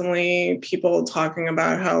constantly people talking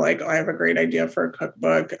about how like, oh, I have a great idea for a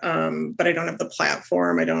cookbook, but I don't have the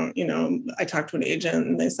platform. I talked to an agent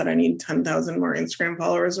and they said I need 10,000 more Instagram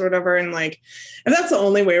followers or whatever. And like, if that's the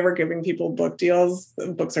only way we're giving people book deals,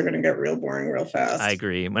 books are going to get real boring real fast. I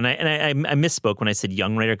agree. I misspoke when I said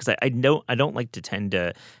young writer, because I don't like to tend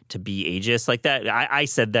to be ageist like that. I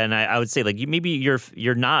said then I would say like maybe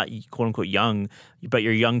you're not quote unquote young, but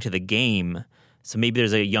you're young to the game. So maybe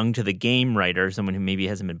there's a young to the game writer, someone who maybe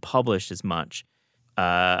hasn't been published as much.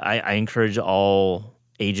 I encourage all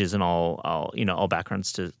ages and all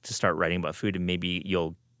backgrounds to start writing about food, and maybe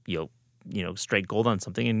you'll strike gold on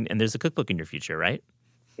something, and there's a cookbook in your future, right?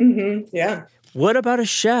 Mm-hmm. Yeah. What about a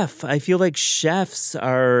chef? I feel like chefs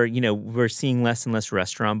are, we're seeing less and less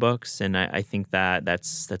restaurant books, and I think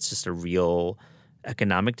that's just a real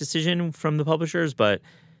economic decision from the publishers. But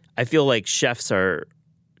I feel like chefs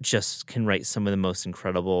can write some of the most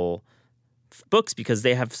incredible books because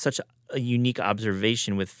they have such a unique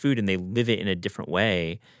observation with food and they live it in a different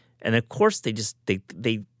way. And of course, they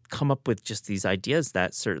come up with just these ideas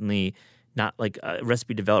that certainly not like a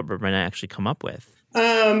recipe developer might not actually come up with.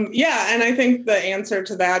 Yeah, and I think the answer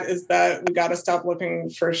to that is that we got to stop looking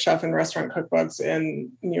for chef and restaurant cookbooks in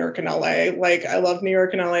New York and LA. Like, I love New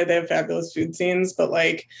York and LA. They have fabulous food scenes, but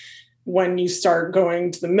like when you start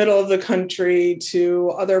going to the middle of the country,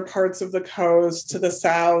 to other parts of the coast, to the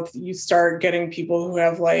South, you start getting people who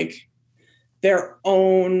have like their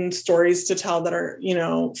own stories to tell that are, you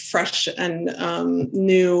know, fresh and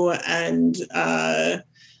new and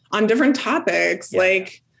on different topics. Yeah.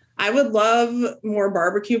 Like, I would love more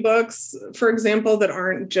barbecue books, for example, that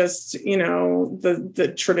aren't just, you know,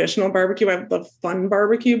 the traditional barbecue. I would love fun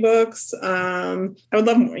barbecue books. I would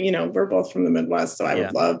love more, you know, we're both from the Midwest, so I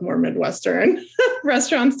would love more Midwestern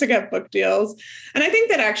restaurants to get book deals. And I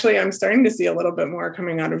think that actually I'm starting to see a little bit more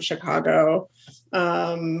coming out of Chicago.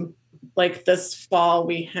 Like this fall,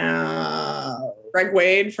 we have Greg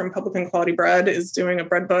Wade from Public and Quality Bread is doing a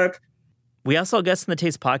bread book. We also have guests in the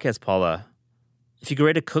Taste Podcast, Paula. If you could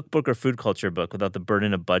write a cookbook or food culture book without the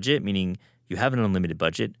burden of budget, meaning you have an unlimited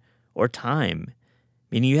budget, or time,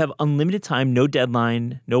 meaning you have unlimited time, no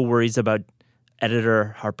deadline, no worries about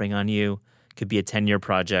editor harping on you, could be a 10-year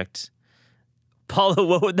project. Paula,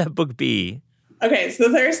 what would that book be? Okay, so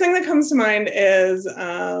the first thing that comes to mind is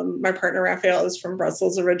my partner Raphael is from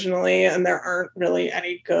Brussels originally, and there aren't really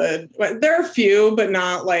any good, there are a few, but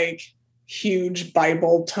not like huge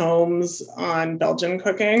Bible tomes on Belgian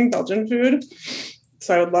cooking, Belgian food.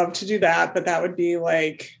 So I would love to do that, but that would be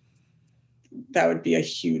a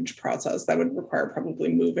huge process. That would require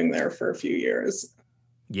probably moving there for a few years.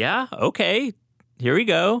 Yeah, okay. Here we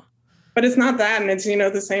go. But it's not that. And it's, you know,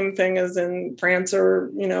 the same thing as in France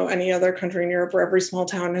or, you know, any other country in Europe where every small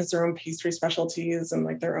town has their own pastry specialties and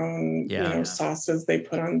like their own, sauces they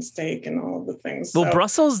put on steak and all of the things. Well, so.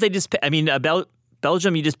 Brussels, they just,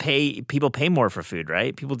 Belgium, you just people pay more for food,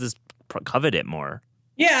 right? People just covet it more.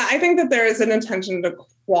 Yeah, I think that there is an attention to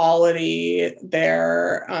quality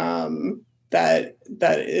there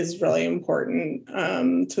that is really important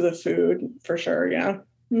to the food for sure. Yeah.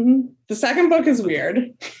 Mm-hmm. The second book is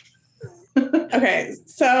weird. Okay,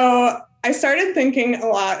 so I started thinking a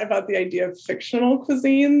lot about the idea of fictional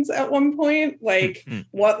cuisines at one point. Like,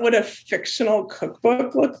 what would a fictional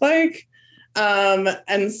cookbook look like?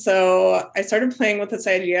 And so I started playing with this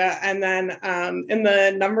idea. And then in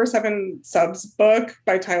the Number 7 Subs book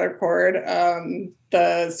by Tyler Cord,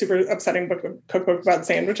 the super upsetting cookbook about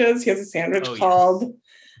sandwiches, he has a sandwich called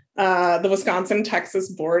the Wisconsin-Texas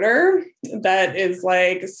border that is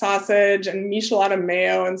like sausage and michelada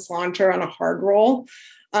mayo and cilantro on a hard roll.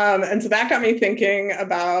 And so that got me thinking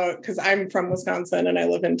about, because I'm from Wisconsin and I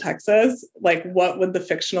live in Texas, like what would the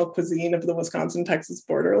fictional cuisine of the Wisconsin-Texas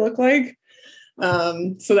border look like?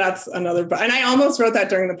 So that's another book. And I almost wrote that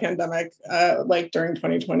during the pandemic, like during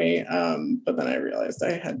 2020. But then I realized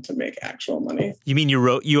I had to make actual money. You mean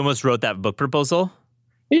you almost wrote that book proposal?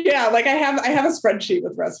 Yeah, like I have a spreadsheet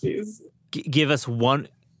with recipes. Give us one.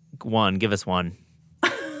 Give us one.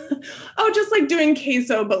 Oh, just like doing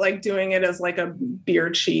queso, but like doing it as like a beer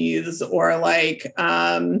cheese, or like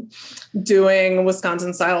doing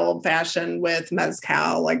Wisconsin style old fashioned with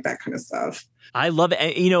mezcal, like that kind of stuff. I love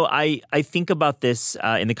it. You know, I think about this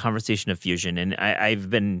in the conversation of fusion, and I've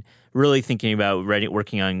been really thinking about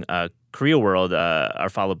working on Korea World, our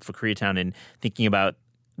follow-up for Koreatown, and thinking about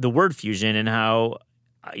the word fusion and how,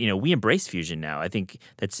 you know, we embrace fusion now. I think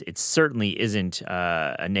it certainly isn't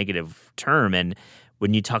a negative term. And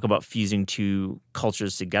when you talk about fusing two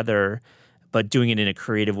cultures together, but doing it in a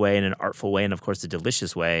creative way, in an artful way, and of course a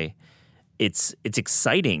delicious way, it's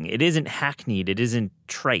exciting. It isn't hackneyed. It isn't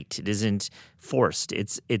trite. It isn't forced.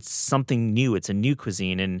 It's something new. It's a new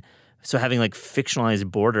cuisine. And so having like fictionalized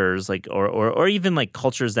borders, like or even like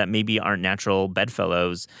cultures that maybe aren't natural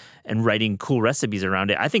bedfellows, and writing cool recipes around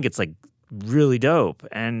it, I think it's like really dope.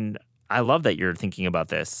 And I love that you're thinking about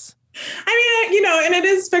this. I mean, you know, and it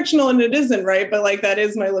is fictional and it isn't, right? But like, that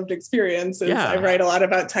is my lived experience. I write a lot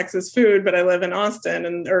about Texas food, but I live in Austin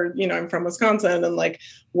I'm from Wisconsin. And like,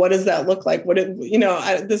 what does that look like?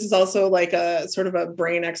 This is also like a sort of a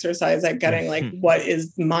brain exercise at getting like, what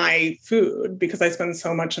is my food? Because I spend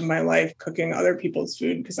so much of my life cooking other people's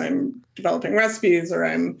food because I'm developing recipes or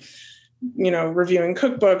I'm, reviewing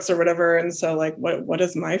cookbooks or whatever. And so like, what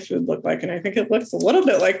does my food look like? And I think it looks a little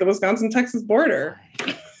bit like the Wisconsin-Texas border.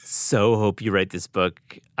 So hope you write this book.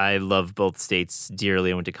 I love both states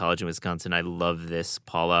dearly. I went to college in Wisconsin. I love this,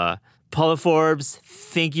 Paula. Paula Forbes,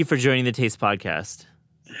 thank you for joining the Taste Podcast.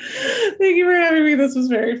 Thank you for having me. This was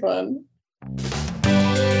very fun.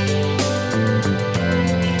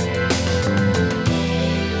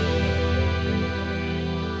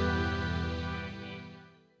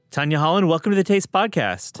 Tanya Holland, welcome to the Taste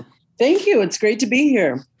Podcast. Thank you. It's great to be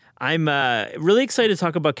here. I'm really excited to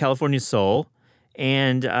talk about California Soul,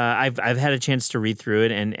 and I've had a chance to read through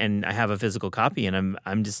it, and I have a physical copy, and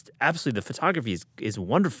I'm just absolutely, the photography is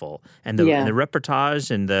wonderful, and the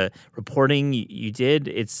reportage and the reporting you did,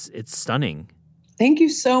 it's stunning. Thank you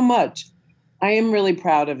so much. I am really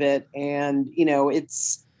proud of it, and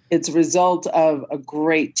it's a result of a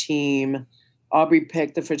great team. Aubrey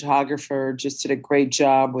Pick, the photographer, just did a great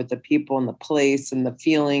job with the people and the place and the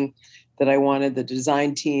feeling that I wanted. The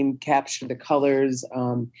design team captured the colors.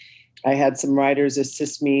 I had some writers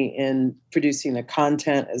assist me in producing the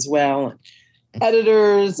content as well,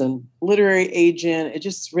 editors and literary agent. It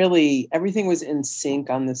just really, everything was in sync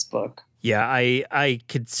on this book. Yeah, I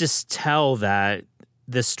could just tell that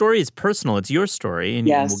the story is personal. It's your story, and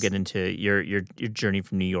we'll get into your journey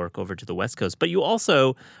from New York over to the West Coast. But you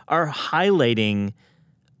also are highlighting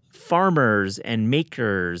farmers and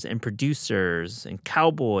makers and producers and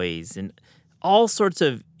cowboys and all sorts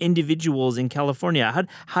of individuals in California.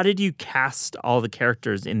 How did you cast all the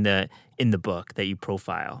characters in the book that you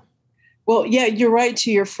profile? Well, yeah, you're right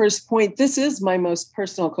to your first point. This is my most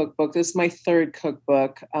personal cookbook. This is my third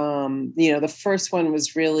cookbook. The first one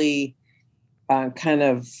was really kind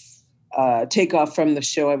of take off from the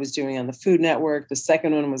show I was doing on the Food Network. The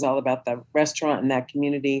second one was all about the restaurant and that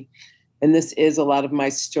community. And this is a lot of my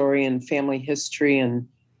story and family history and,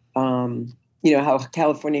 how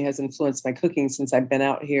California has influenced my cooking since I've been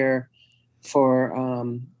out here for,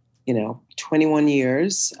 21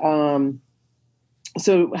 years.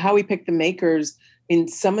 So how we pick the makers, I mean,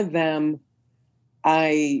 some of them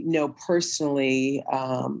I know personally.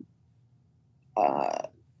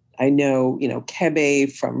 I know,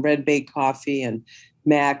 Kebe from Red Bay Coffee and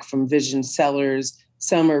Mac from Vision Cellars.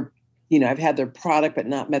 Some are, I've had their product but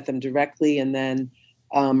not met them directly. And then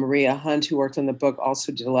Maria Hunt, who worked on the book,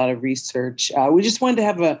 also did a lot of research. We just wanted to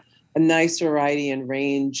have a nice variety and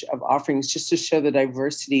range of offerings just to show the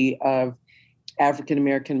diversity of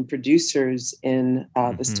African-American producers in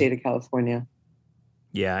the state of California.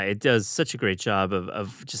 Yeah, it does such a great job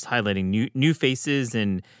of just highlighting new faces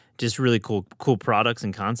and just really cool products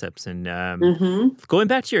and concepts. And going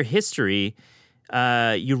back to your history,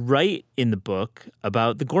 you write in the book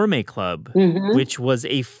about the Gourmet Club, which was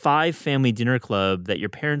a 5-family dinner club that your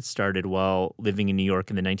parents started while living in New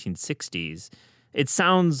York in the 1960s. It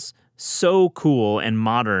sounds so cool and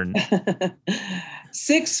modern.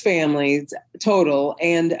 6 families total,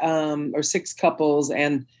 and or 6 couples,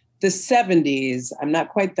 and the 70s. I'm not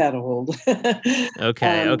quite that old.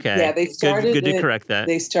 Okay. Yeah, they started. Good to correct that.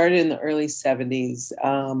 They started in the early 70s.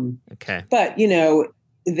 Okay. But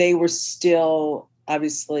they were still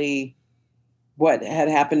obviously what had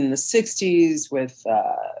happened in the 60s with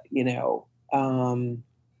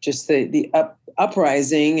just the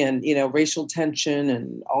uprising and racial tension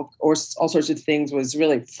and all sorts of things was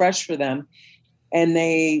really fresh for them, and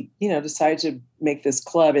they decided to make this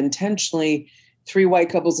club intentionally. 3 white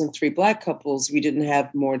couples and 3 black couples. We didn't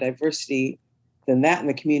have more diversity than that in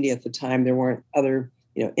the community at the time. There weren't other,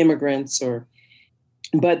 immigrants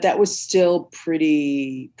but that was still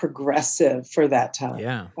pretty progressive for that time.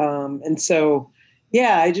 Yeah. And so,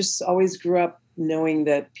 I just always grew up knowing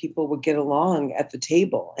that people would get along at the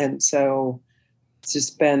table. And so it's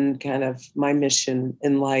just been kind of my mission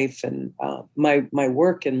in life and my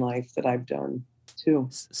work in life that I've done too.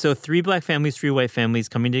 So 3 black families, 3 white families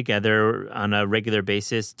coming together on a regular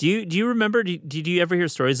basis. Do you remember, did you ever hear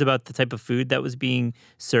stories about the type of food that was being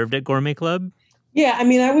served at Gourmet Club? Yeah, I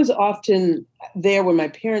mean, I was often there when my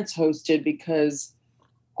parents hosted because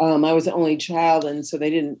I was the only child. And so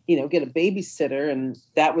they didn't, get a babysitter. And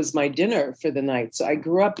that was my dinner for the night. So I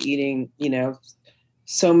grew up eating,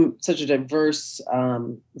 such a diverse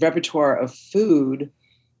repertoire of food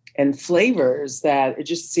and flavors that it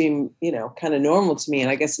just seemed, kind of normal to me.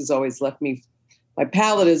 And I guess has always left me, my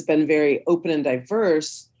palate has been very open and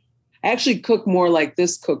diverse. I actually cook more like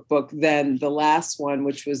this cookbook than the last one,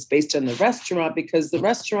 which was based on the restaurant, because the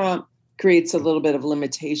restaurant creates a little bit of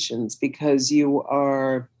limitations because you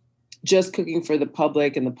are just cooking for the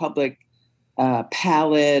public and the public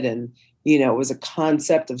palate. And, it was a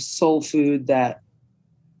concept of soul food that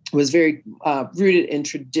was very rooted in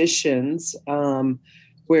traditions.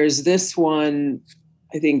 Whereas this one,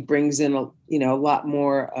 I think, brings in a lot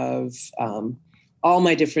more of all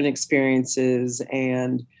my different experiences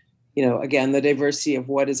and, again, the diversity of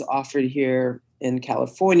what is offered here in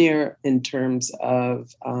California in terms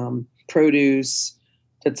of produce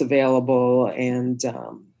that's available and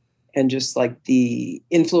just like the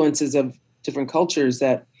influences of different cultures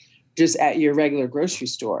that just at your regular grocery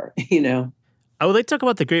store, I would like to talk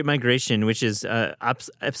about the Great Migration, which is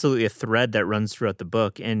absolutely a thread that runs throughout the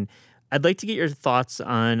book. And I'd like to get your thoughts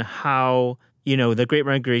on how, the Great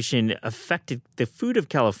Migration affected the food of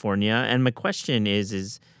California. And my question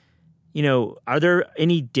is, are there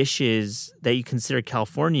any dishes that you consider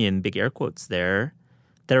Californian, big air quotes there,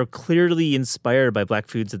 that are clearly inspired by Black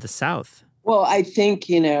foods of the South? Well, I think,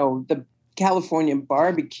 the Californian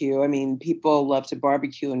barbecue, I mean, people love to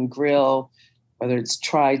barbecue and grill, whether it's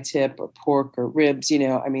tri-tip or pork or ribs,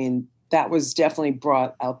 I mean, that was definitely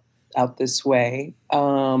brought out this way.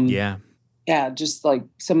 Yeah, just like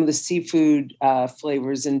some of the seafood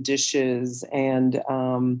flavors and dishes. And,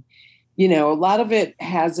 a lot of it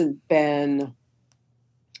hasn't been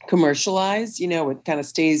commercialized, it kind of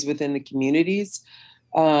stays within the communities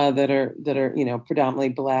that are, predominantly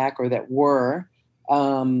Black or that were.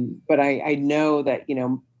 But I know that,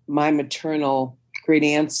 my maternal great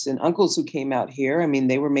aunts and uncles who came out here, I mean,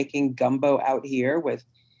 they were making gumbo out here with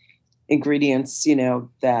ingredients,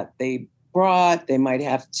 that they brought. They might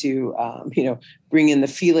have to, bring in the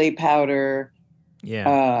filet powder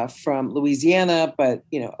from Louisiana, but,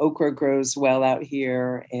 okra grows well out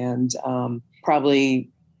here, and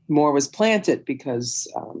probably more was planted because,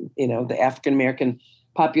 the African-American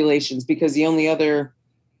populations, because the only other,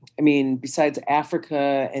 besides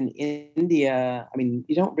Africa and India,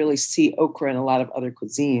 you don't really see okra in a lot of other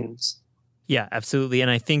cuisines. Yeah, absolutely.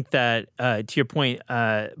 And I think that, to your point,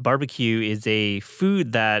 barbecue is a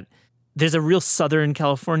food that there's a real Southern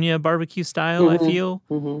California barbecue style, I feel.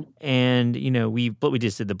 Mm-hmm. And, we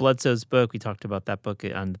just did the Bloodsoes book. We talked about that book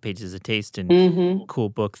on the Pages of Taste, and cool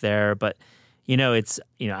book there. But,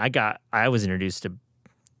 I was introduced to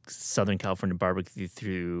Southern California barbecue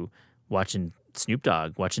through watching Snoop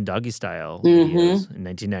Dogg, watching Doggy Style videos in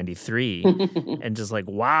 1993, and just like,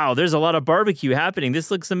 wow, there's a lot of barbecue happening. This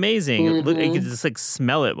looks amazing. You can just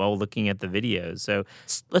smell it while looking at the videos. So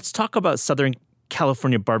let's talk about Southern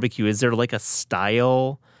California barbecue. Is there like a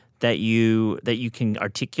style that you can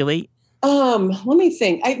articulate? Let me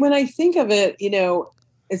think. When I think of it,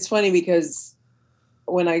 it's funny because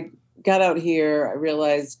when I got out here, I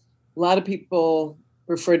realized a lot of people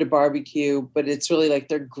refer to barbecue, but it's really like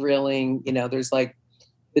they're grilling. There's like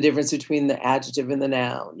the difference between the adjective and the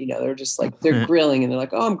noun. They're just like they're grilling, and they're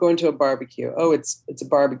like, oh, I'm going to a barbecue. Oh, it's a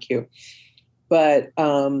barbecue. But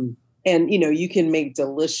and you can make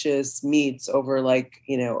delicious meats over like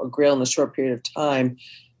a grill in a short period of time.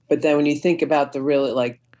 But then when you think about the really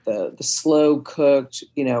like the slow cooked,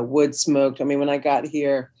 wood smoked. When I got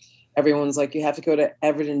here, everyone's like, you have to go to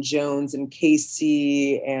Everett Jones and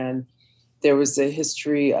Casey, and there was a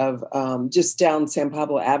history of just down San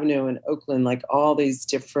Pablo Avenue in Oakland, like all these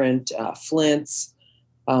different Flint's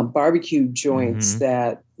barbecue joints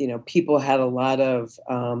that, people had a lot of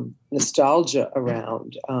nostalgia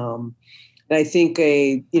around. And I think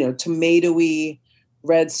a, tomatoey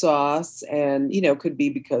red sauce, and, could be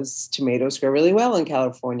because tomatoes grow really well in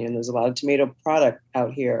California, and there's a lot of tomato product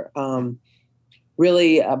out here.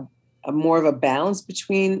 Really a more of a balance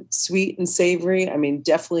between sweet and savory.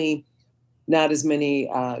 Definitely not as many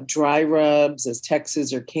dry rubs as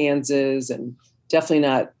Texas or Kansas, and definitely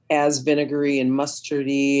not as vinegary and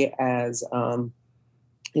mustardy as,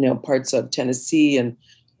 parts of Tennessee and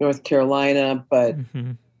North Carolina, but,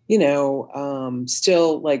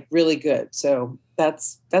 still like really good. So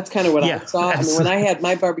that's kind of what I saw. When I had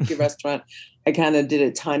my barbecue restaurant, I kind of did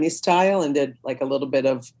it Tanya style and did like a little bit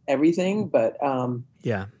of everything. But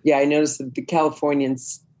I noticed that the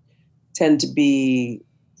Californians tend to be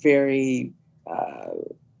very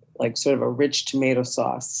like sort of a rich tomato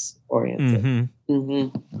sauce oriented.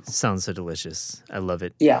 Sounds so delicious. I love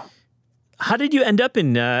it. Yeah. How did you end up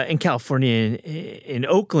in California, in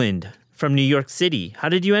Oakland from New York City? How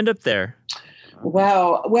did you end up there?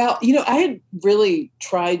 Wow. Well, I had really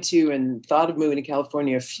tried to and thought of moving to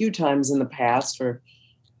California a few times in the past for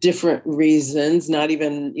different reasons, not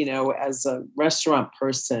even, as a restaurant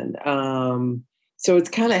person. So it's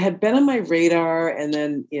kind of had been on my radar. And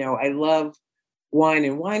then, I love wine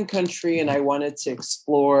and wine country, and I wanted to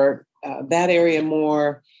explore that area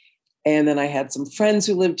more. And then I had some friends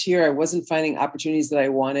who lived here. I wasn't finding opportunities that I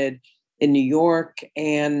wanted in New York.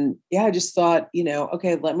 And I just thought,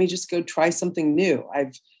 okay, let me just go try something new.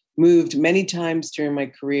 I've moved many times during my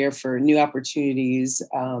career for new opportunities.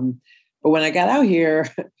 But when I got out here,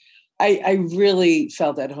 I really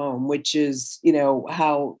felt at home, which is,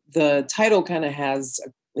 how the title kind of has,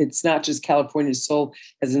 it's not just California's soul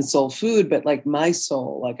as in soul food, but like my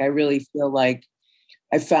soul. Like I really feel like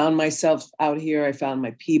I found myself out here. I found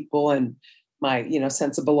my people and my,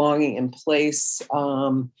 sense of belonging and place.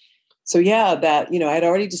 So yeah, that, I'd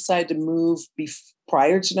already decided to move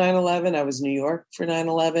prior to 9/11. I was in New York for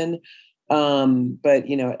 9/11. But,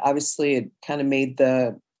 obviously it kind of made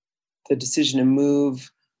the decision to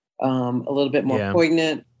move a little bit more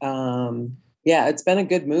poignant. Yeah, it's been a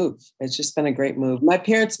good move. It's just been a great move. My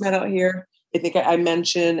parents met out here, I think I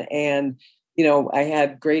mentioned, and, I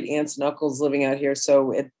had great aunts and uncles living out here.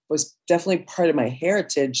 So it was definitely part of my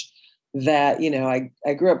heritage that,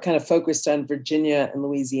 I grew up kind of focused on Virginia and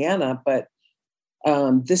Louisiana, but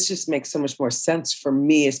this just makes so much more sense for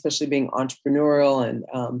me, especially being entrepreneurial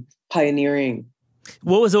and pioneering.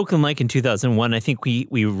 What was Oakland like in 2001? I think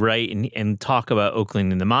we write and talk about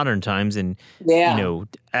Oakland in the modern times, and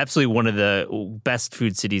absolutely one of the best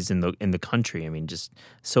food cities in the country. I mean, just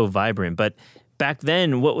so vibrant. But back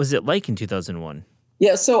then, what was it like in 2001?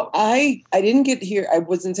 Yeah, so I didn't get here. I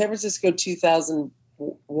was in San Francisco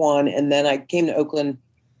 2001, and then I came to Oakland.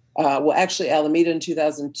 Actually Alameda in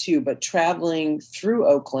 2002, but traveling through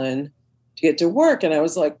Oakland to get to work, and I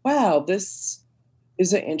was like, wow, this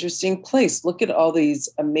is an interesting place. Look at all these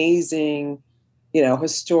amazing,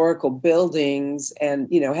 historical buildings.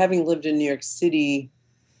 And, having lived in New York City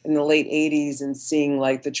in the late 80s and seeing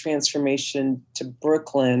like the transformation to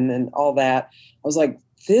Brooklyn and all that, I was like,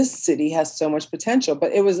 this city has so much potential.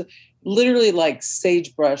 But it was literally like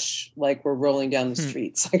sagebrush, like we're rolling down the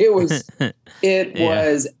streets. Like it was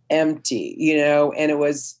empty, and it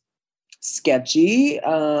was sketchy.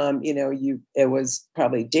 It was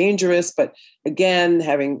probably dangerous, but again,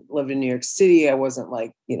 having lived in New York City, I wasn't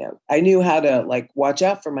like, I knew how to like watch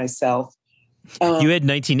out for myself. You had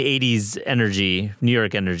 1980s energy, New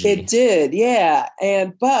York energy. It did. Yeah.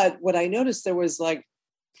 But what I noticed, there was like,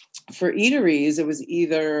 for eateries, it was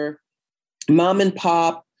either mom and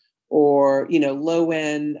pop or, low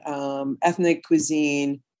end, ethnic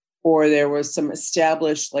cuisine, or there was some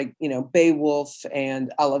established, like, Beowulf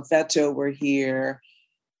and Oliveto were here.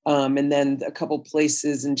 And then a couple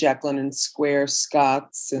places in Jack London Square,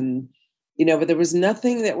 Scott's, and, but there was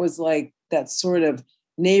nothing that was like that sort of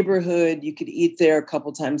neighborhood. You could eat there a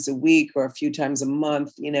couple times a week or a few times a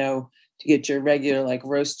month, to get your regular like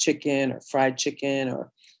roast chicken or fried chicken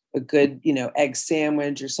or a good, egg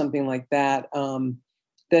sandwich or something like that,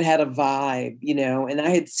 that had a vibe, and I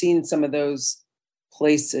had seen some of those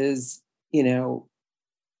places,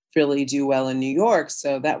 really do well in New York.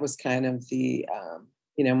 So that was kind of the,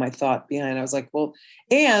 my thought behind it. I was like, well,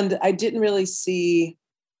 and I didn't really see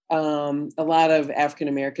a lot of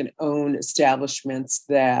African-American owned establishments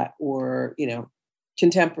that were,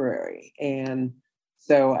 contemporary. And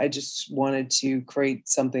so I just wanted to create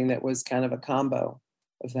something that was kind of a combo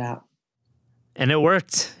of that. And it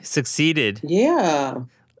worked, succeeded. Yeah.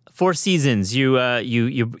 4 seasons. You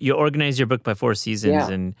organize your book by 4 seasons,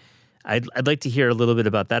 and I'd like to hear a little bit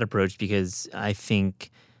about that approach, because I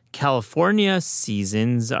think California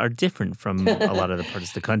seasons are different from a lot of the parts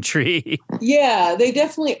of the country. Yeah, they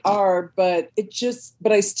definitely are, but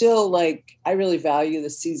I still I really value the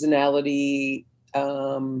seasonality,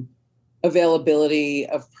 availability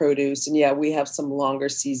of produce, and we have some longer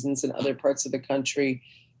seasons in other parts of the country.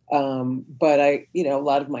 But a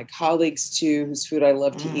lot of my colleagues too, whose food I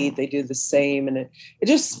love to eat, they do the same. And it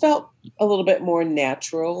just felt a little bit more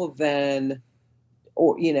natural than,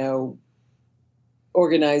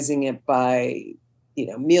 organizing it by,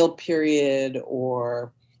 meal period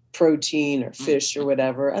or protein or fish or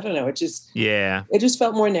whatever. I don't know. It just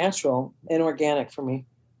felt more natural and organic for me.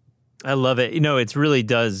 I love it. It really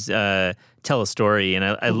does tell a story. And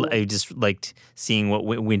I just liked seeing what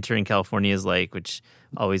winter in California is like, which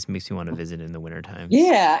always makes me want to visit in the wintertime.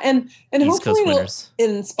 Yeah. And hopefully it'll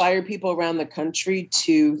inspire people around the country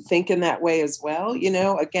to think in that way as well.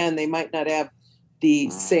 Again, they might not have the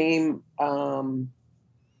same, full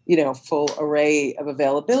array of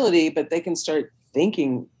availability, but they can start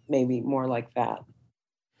thinking maybe more like that.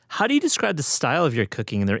 How do you describe the style of your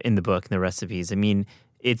cooking in the book and the recipes? I mean,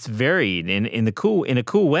 it's varied in a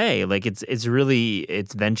cool way. Like it's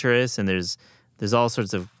venturous, and there's all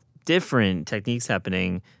sorts of different techniques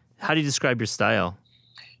happening. How do you describe your style?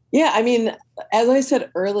 Yeah, I mean, as I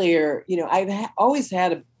said earlier, I've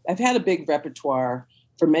had a big repertoire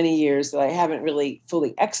for many years that I haven't really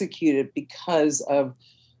fully executed because of,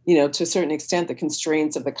 to a certain extent, the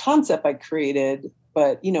constraints of the concept I created.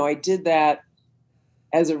 But, I did that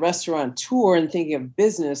as a restaurateur and thinking of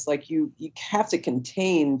business, like you have to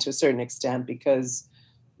contain to a certain extent, because,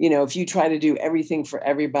 if you try to do everything for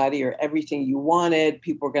everybody or everything you wanted,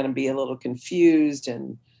 people are going to be a little confused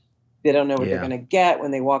and they don't know what they're going to get when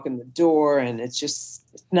they walk in the door. And it's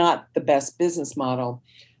not the best business model.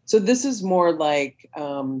 So this is more like,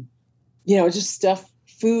 just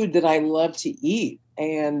food that I love to eat.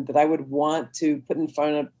 and that I would want to put in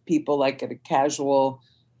front of people like at a casual,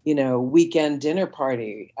 weekend dinner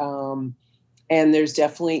party. And there's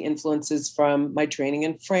definitely influences from my training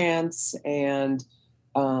in France and,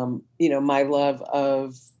 my love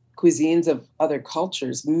of cuisines of other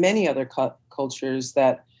cultures, many other cultures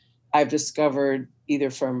that I've discovered either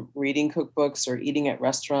from reading cookbooks or eating at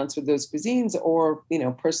restaurants with those cuisines or,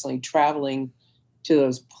 personally traveling to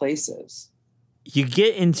those places. You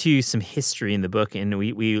get into some history in the book, and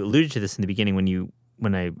we alluded to this in the beginning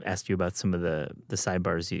when I asked you about some of the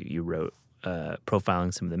sidebars you wrote,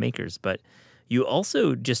 profiling some of the makers. But you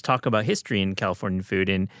also just talk about history in Californian food,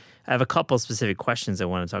 and I have a couple specific questions I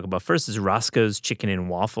want to talk about. First is Roscoe's Chicken and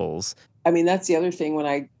Waffles. I mean, that's the other thing. When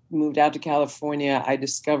I moved out to California, I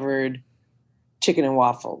discovered chicken and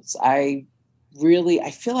waffles. I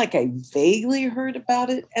feel like I vaguely heard about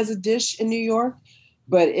it as a dish in New York,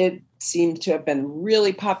 but it seemed to have been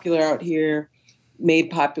really popular out here, made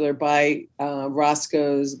popular by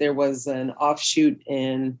Roscoe's. There was an offshoot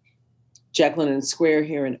in Jack London Square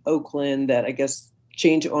here in Oakland that I guess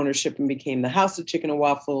changed ownership and became the House of Chicken and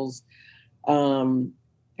Waffles. And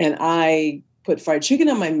I put fried chicken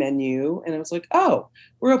on my menu and I was like, oh,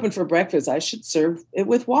 we're open for breakfast. I should serve it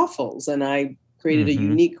with waffles. And I created a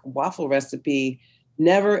unique waffle recipe,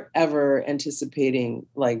 never, ever anticipating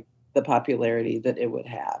like the popularity that it would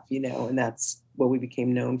have, and that's what we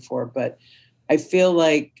became known for. But I feel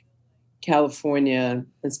like California,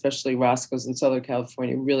 especially Roscoe's in Southern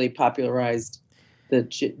California, really popularized the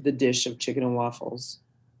dish of chicken and waffles.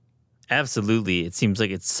 Absolutely. It seems like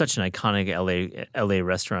it's such an iconic LA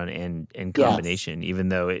restaurant and combination, even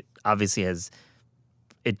though it obviously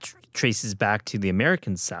traces back to the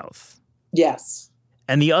American South. Yes.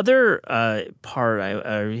 And the other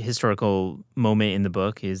historical moment in the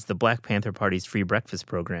book is the Black Panther Party's free breakfast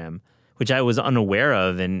program, which I was unaware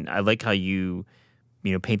of. And I like how you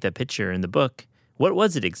paint that picture in the book. What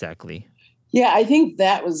was it exactly? Yeah, I think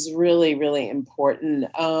that was really, really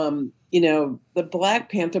important. The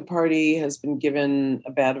Black Panther Party has been given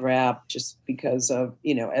a bad rap just because of,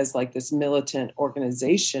 as like this militant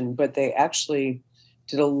organization, but they actually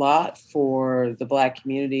did a lot for the Black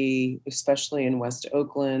community, especially in West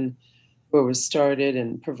Oakland, where it was started,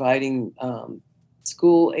 and providing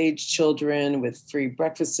school-age children with free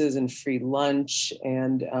breakfasts and free lunch.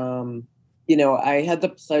 And, I had the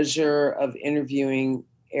pleasure of interviewing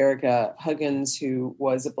Erica Huggins, who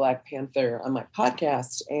was a Black Panther, on my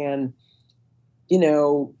podcast. And,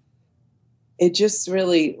 it just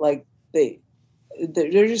really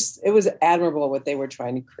it was admirable what they were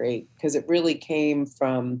trying to create, because it really came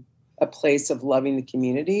from a place of loving the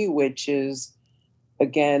community, which is,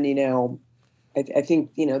 again, I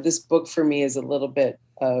think, this book for me is a little bit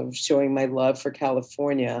of showing my love for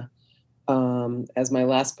California, as my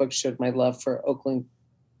last book showed my love for Oakland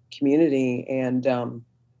community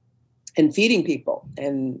and feeding people.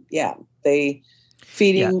 And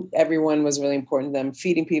feeding everyone was really important to them.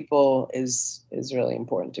 Feeding people is really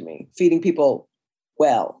important to me. Feeding people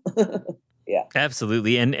well. Yeah.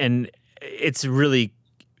 Absolutely. And it's really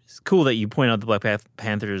cool that you point out the Black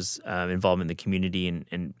Panthers' involvement in the community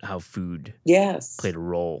and how food played a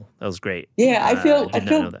role. That was great. Yeah, I feel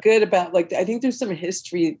good about, I think there's some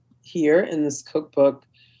history here in this cookbook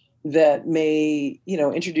that may,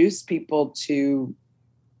 introduce people to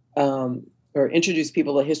or introduce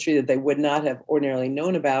people to history that they would not have ordinarily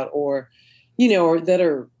known about, or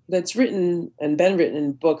that's written and been written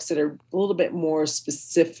in books that are a little bit more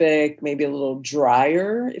specific, maybe a little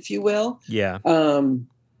drier, if you will. Yeah.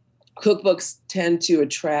 Cookbooks tend to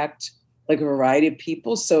attract a variety of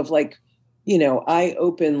people. So if I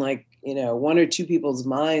open one or two people's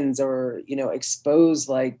minds, or, expose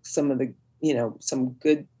some of the, some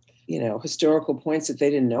good, historical points that they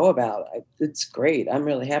didn't know about, it's great. I'm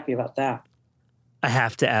really happy about that. I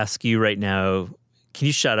have to ask you right now, can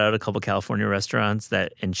you shout out a couple California restaurants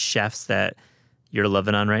and chefs that you're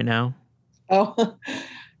loving on right now? Oh,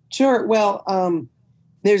 sure. Well,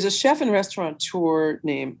 there's a chef and restaurateur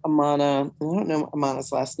named Amana. I don't know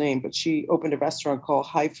Amana's last name, but she opened a restaurant called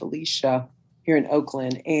Hi Felicia here in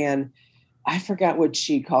Oakland. And I forgot what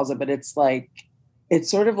she calls it, but it's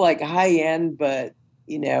sort of like high end, but,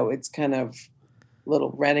 it's kind of a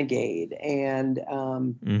little renegade. And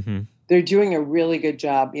they're doing a really good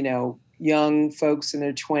job, young folks in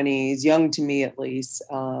their 20s, young to me at least,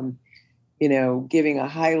 giving a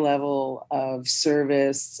high level of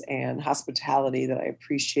service and hospitality that I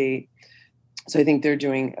appreciate. So I think they're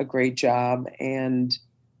doing a great job. And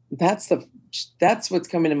that's what's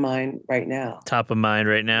coming to mind right now. Top of mind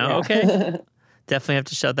right now. Yeah. Okay. Definitely have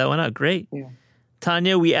to shout that one out. Great. Yeah.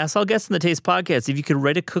 Tanya, we asked all guests on the Taste Podcast if you could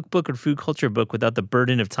write a cookbook or food culture book without the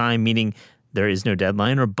burden of time, meaning there is no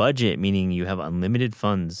deadline, or budget, meaning you have unlimited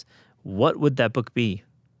funds. What would that book be?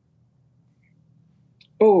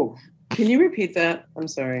 Oh, can you repeat that? I'm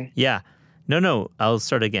sorry. Yeah. No, I'll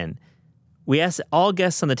start again. We asked all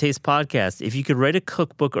guests on the Taste Podcast if you could write a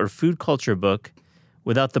cookbook or food culture book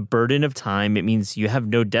without the burden of time, it means you have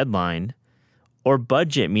no deadline, or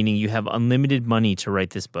budget, meaning you have unlimited money to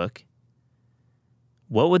write this book.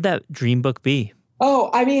 What would that dream book be? Oh,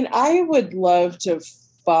 I mean, I would love to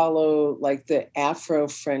follow like the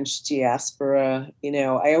Afro-French diaspora.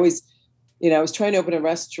 I always, I was trying to open a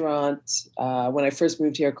restaurant when I first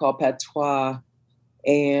moved here called Patois.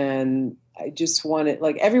 And I just wanted,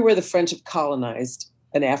 like, everywhere the French have colonized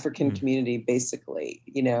an African community, basically,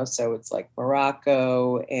 so it's like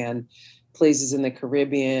Morocco and places in the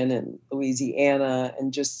Caribbean and Louisiana,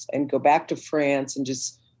 and go back to France and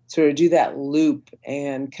just sort of do that loop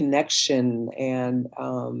and connection and,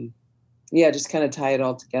 just kind of tie it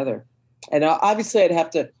all together. And obviously I'd have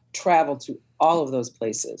to travel to all of those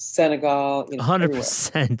places, Senegal,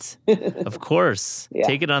 100%. Of course. Yeah.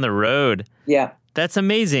 Take it on the road. Yeah. That's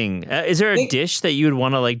amazing. Is there a dish that you would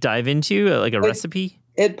want to like dive into, like a recipe?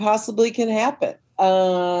 It possibly can happen.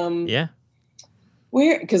 Yeah.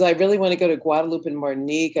 Because I really want to go to Guadeloupe and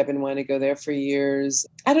Martinique. I've been wanting to go there for years.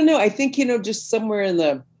 I don't know. I think, just somewhere in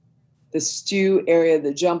the stew area,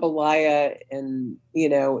 the jambalaya, and,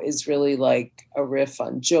 is really like a riff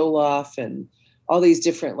on jollof and all these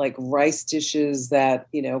different like rice dishes that,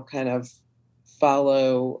 kind of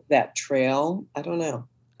follow that trail. I don't know.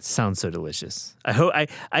 Sounds so delicious. I hope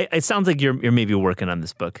it sounds like you're maybe working on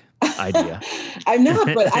this book idea. I'm not,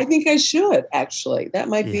 but I think I should actually. That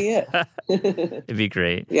might be it. It'd be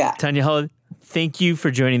great. Yeah. Tanya Hull, thank you for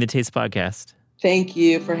joining the Taste Podcast. Thank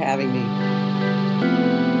you for having me.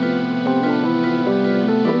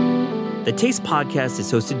 The Taste Podcast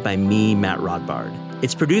is hosted by me, Matt Rodbard.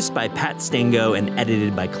 It's produced by Pat Stango and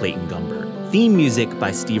edited by Clayton Gumbert. Theme music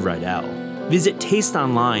by Steve Rydell. Visit Taste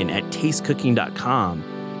online at tastecooking.com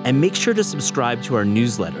and make sure to subscribe to our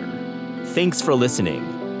newsletter. Thanks for listening.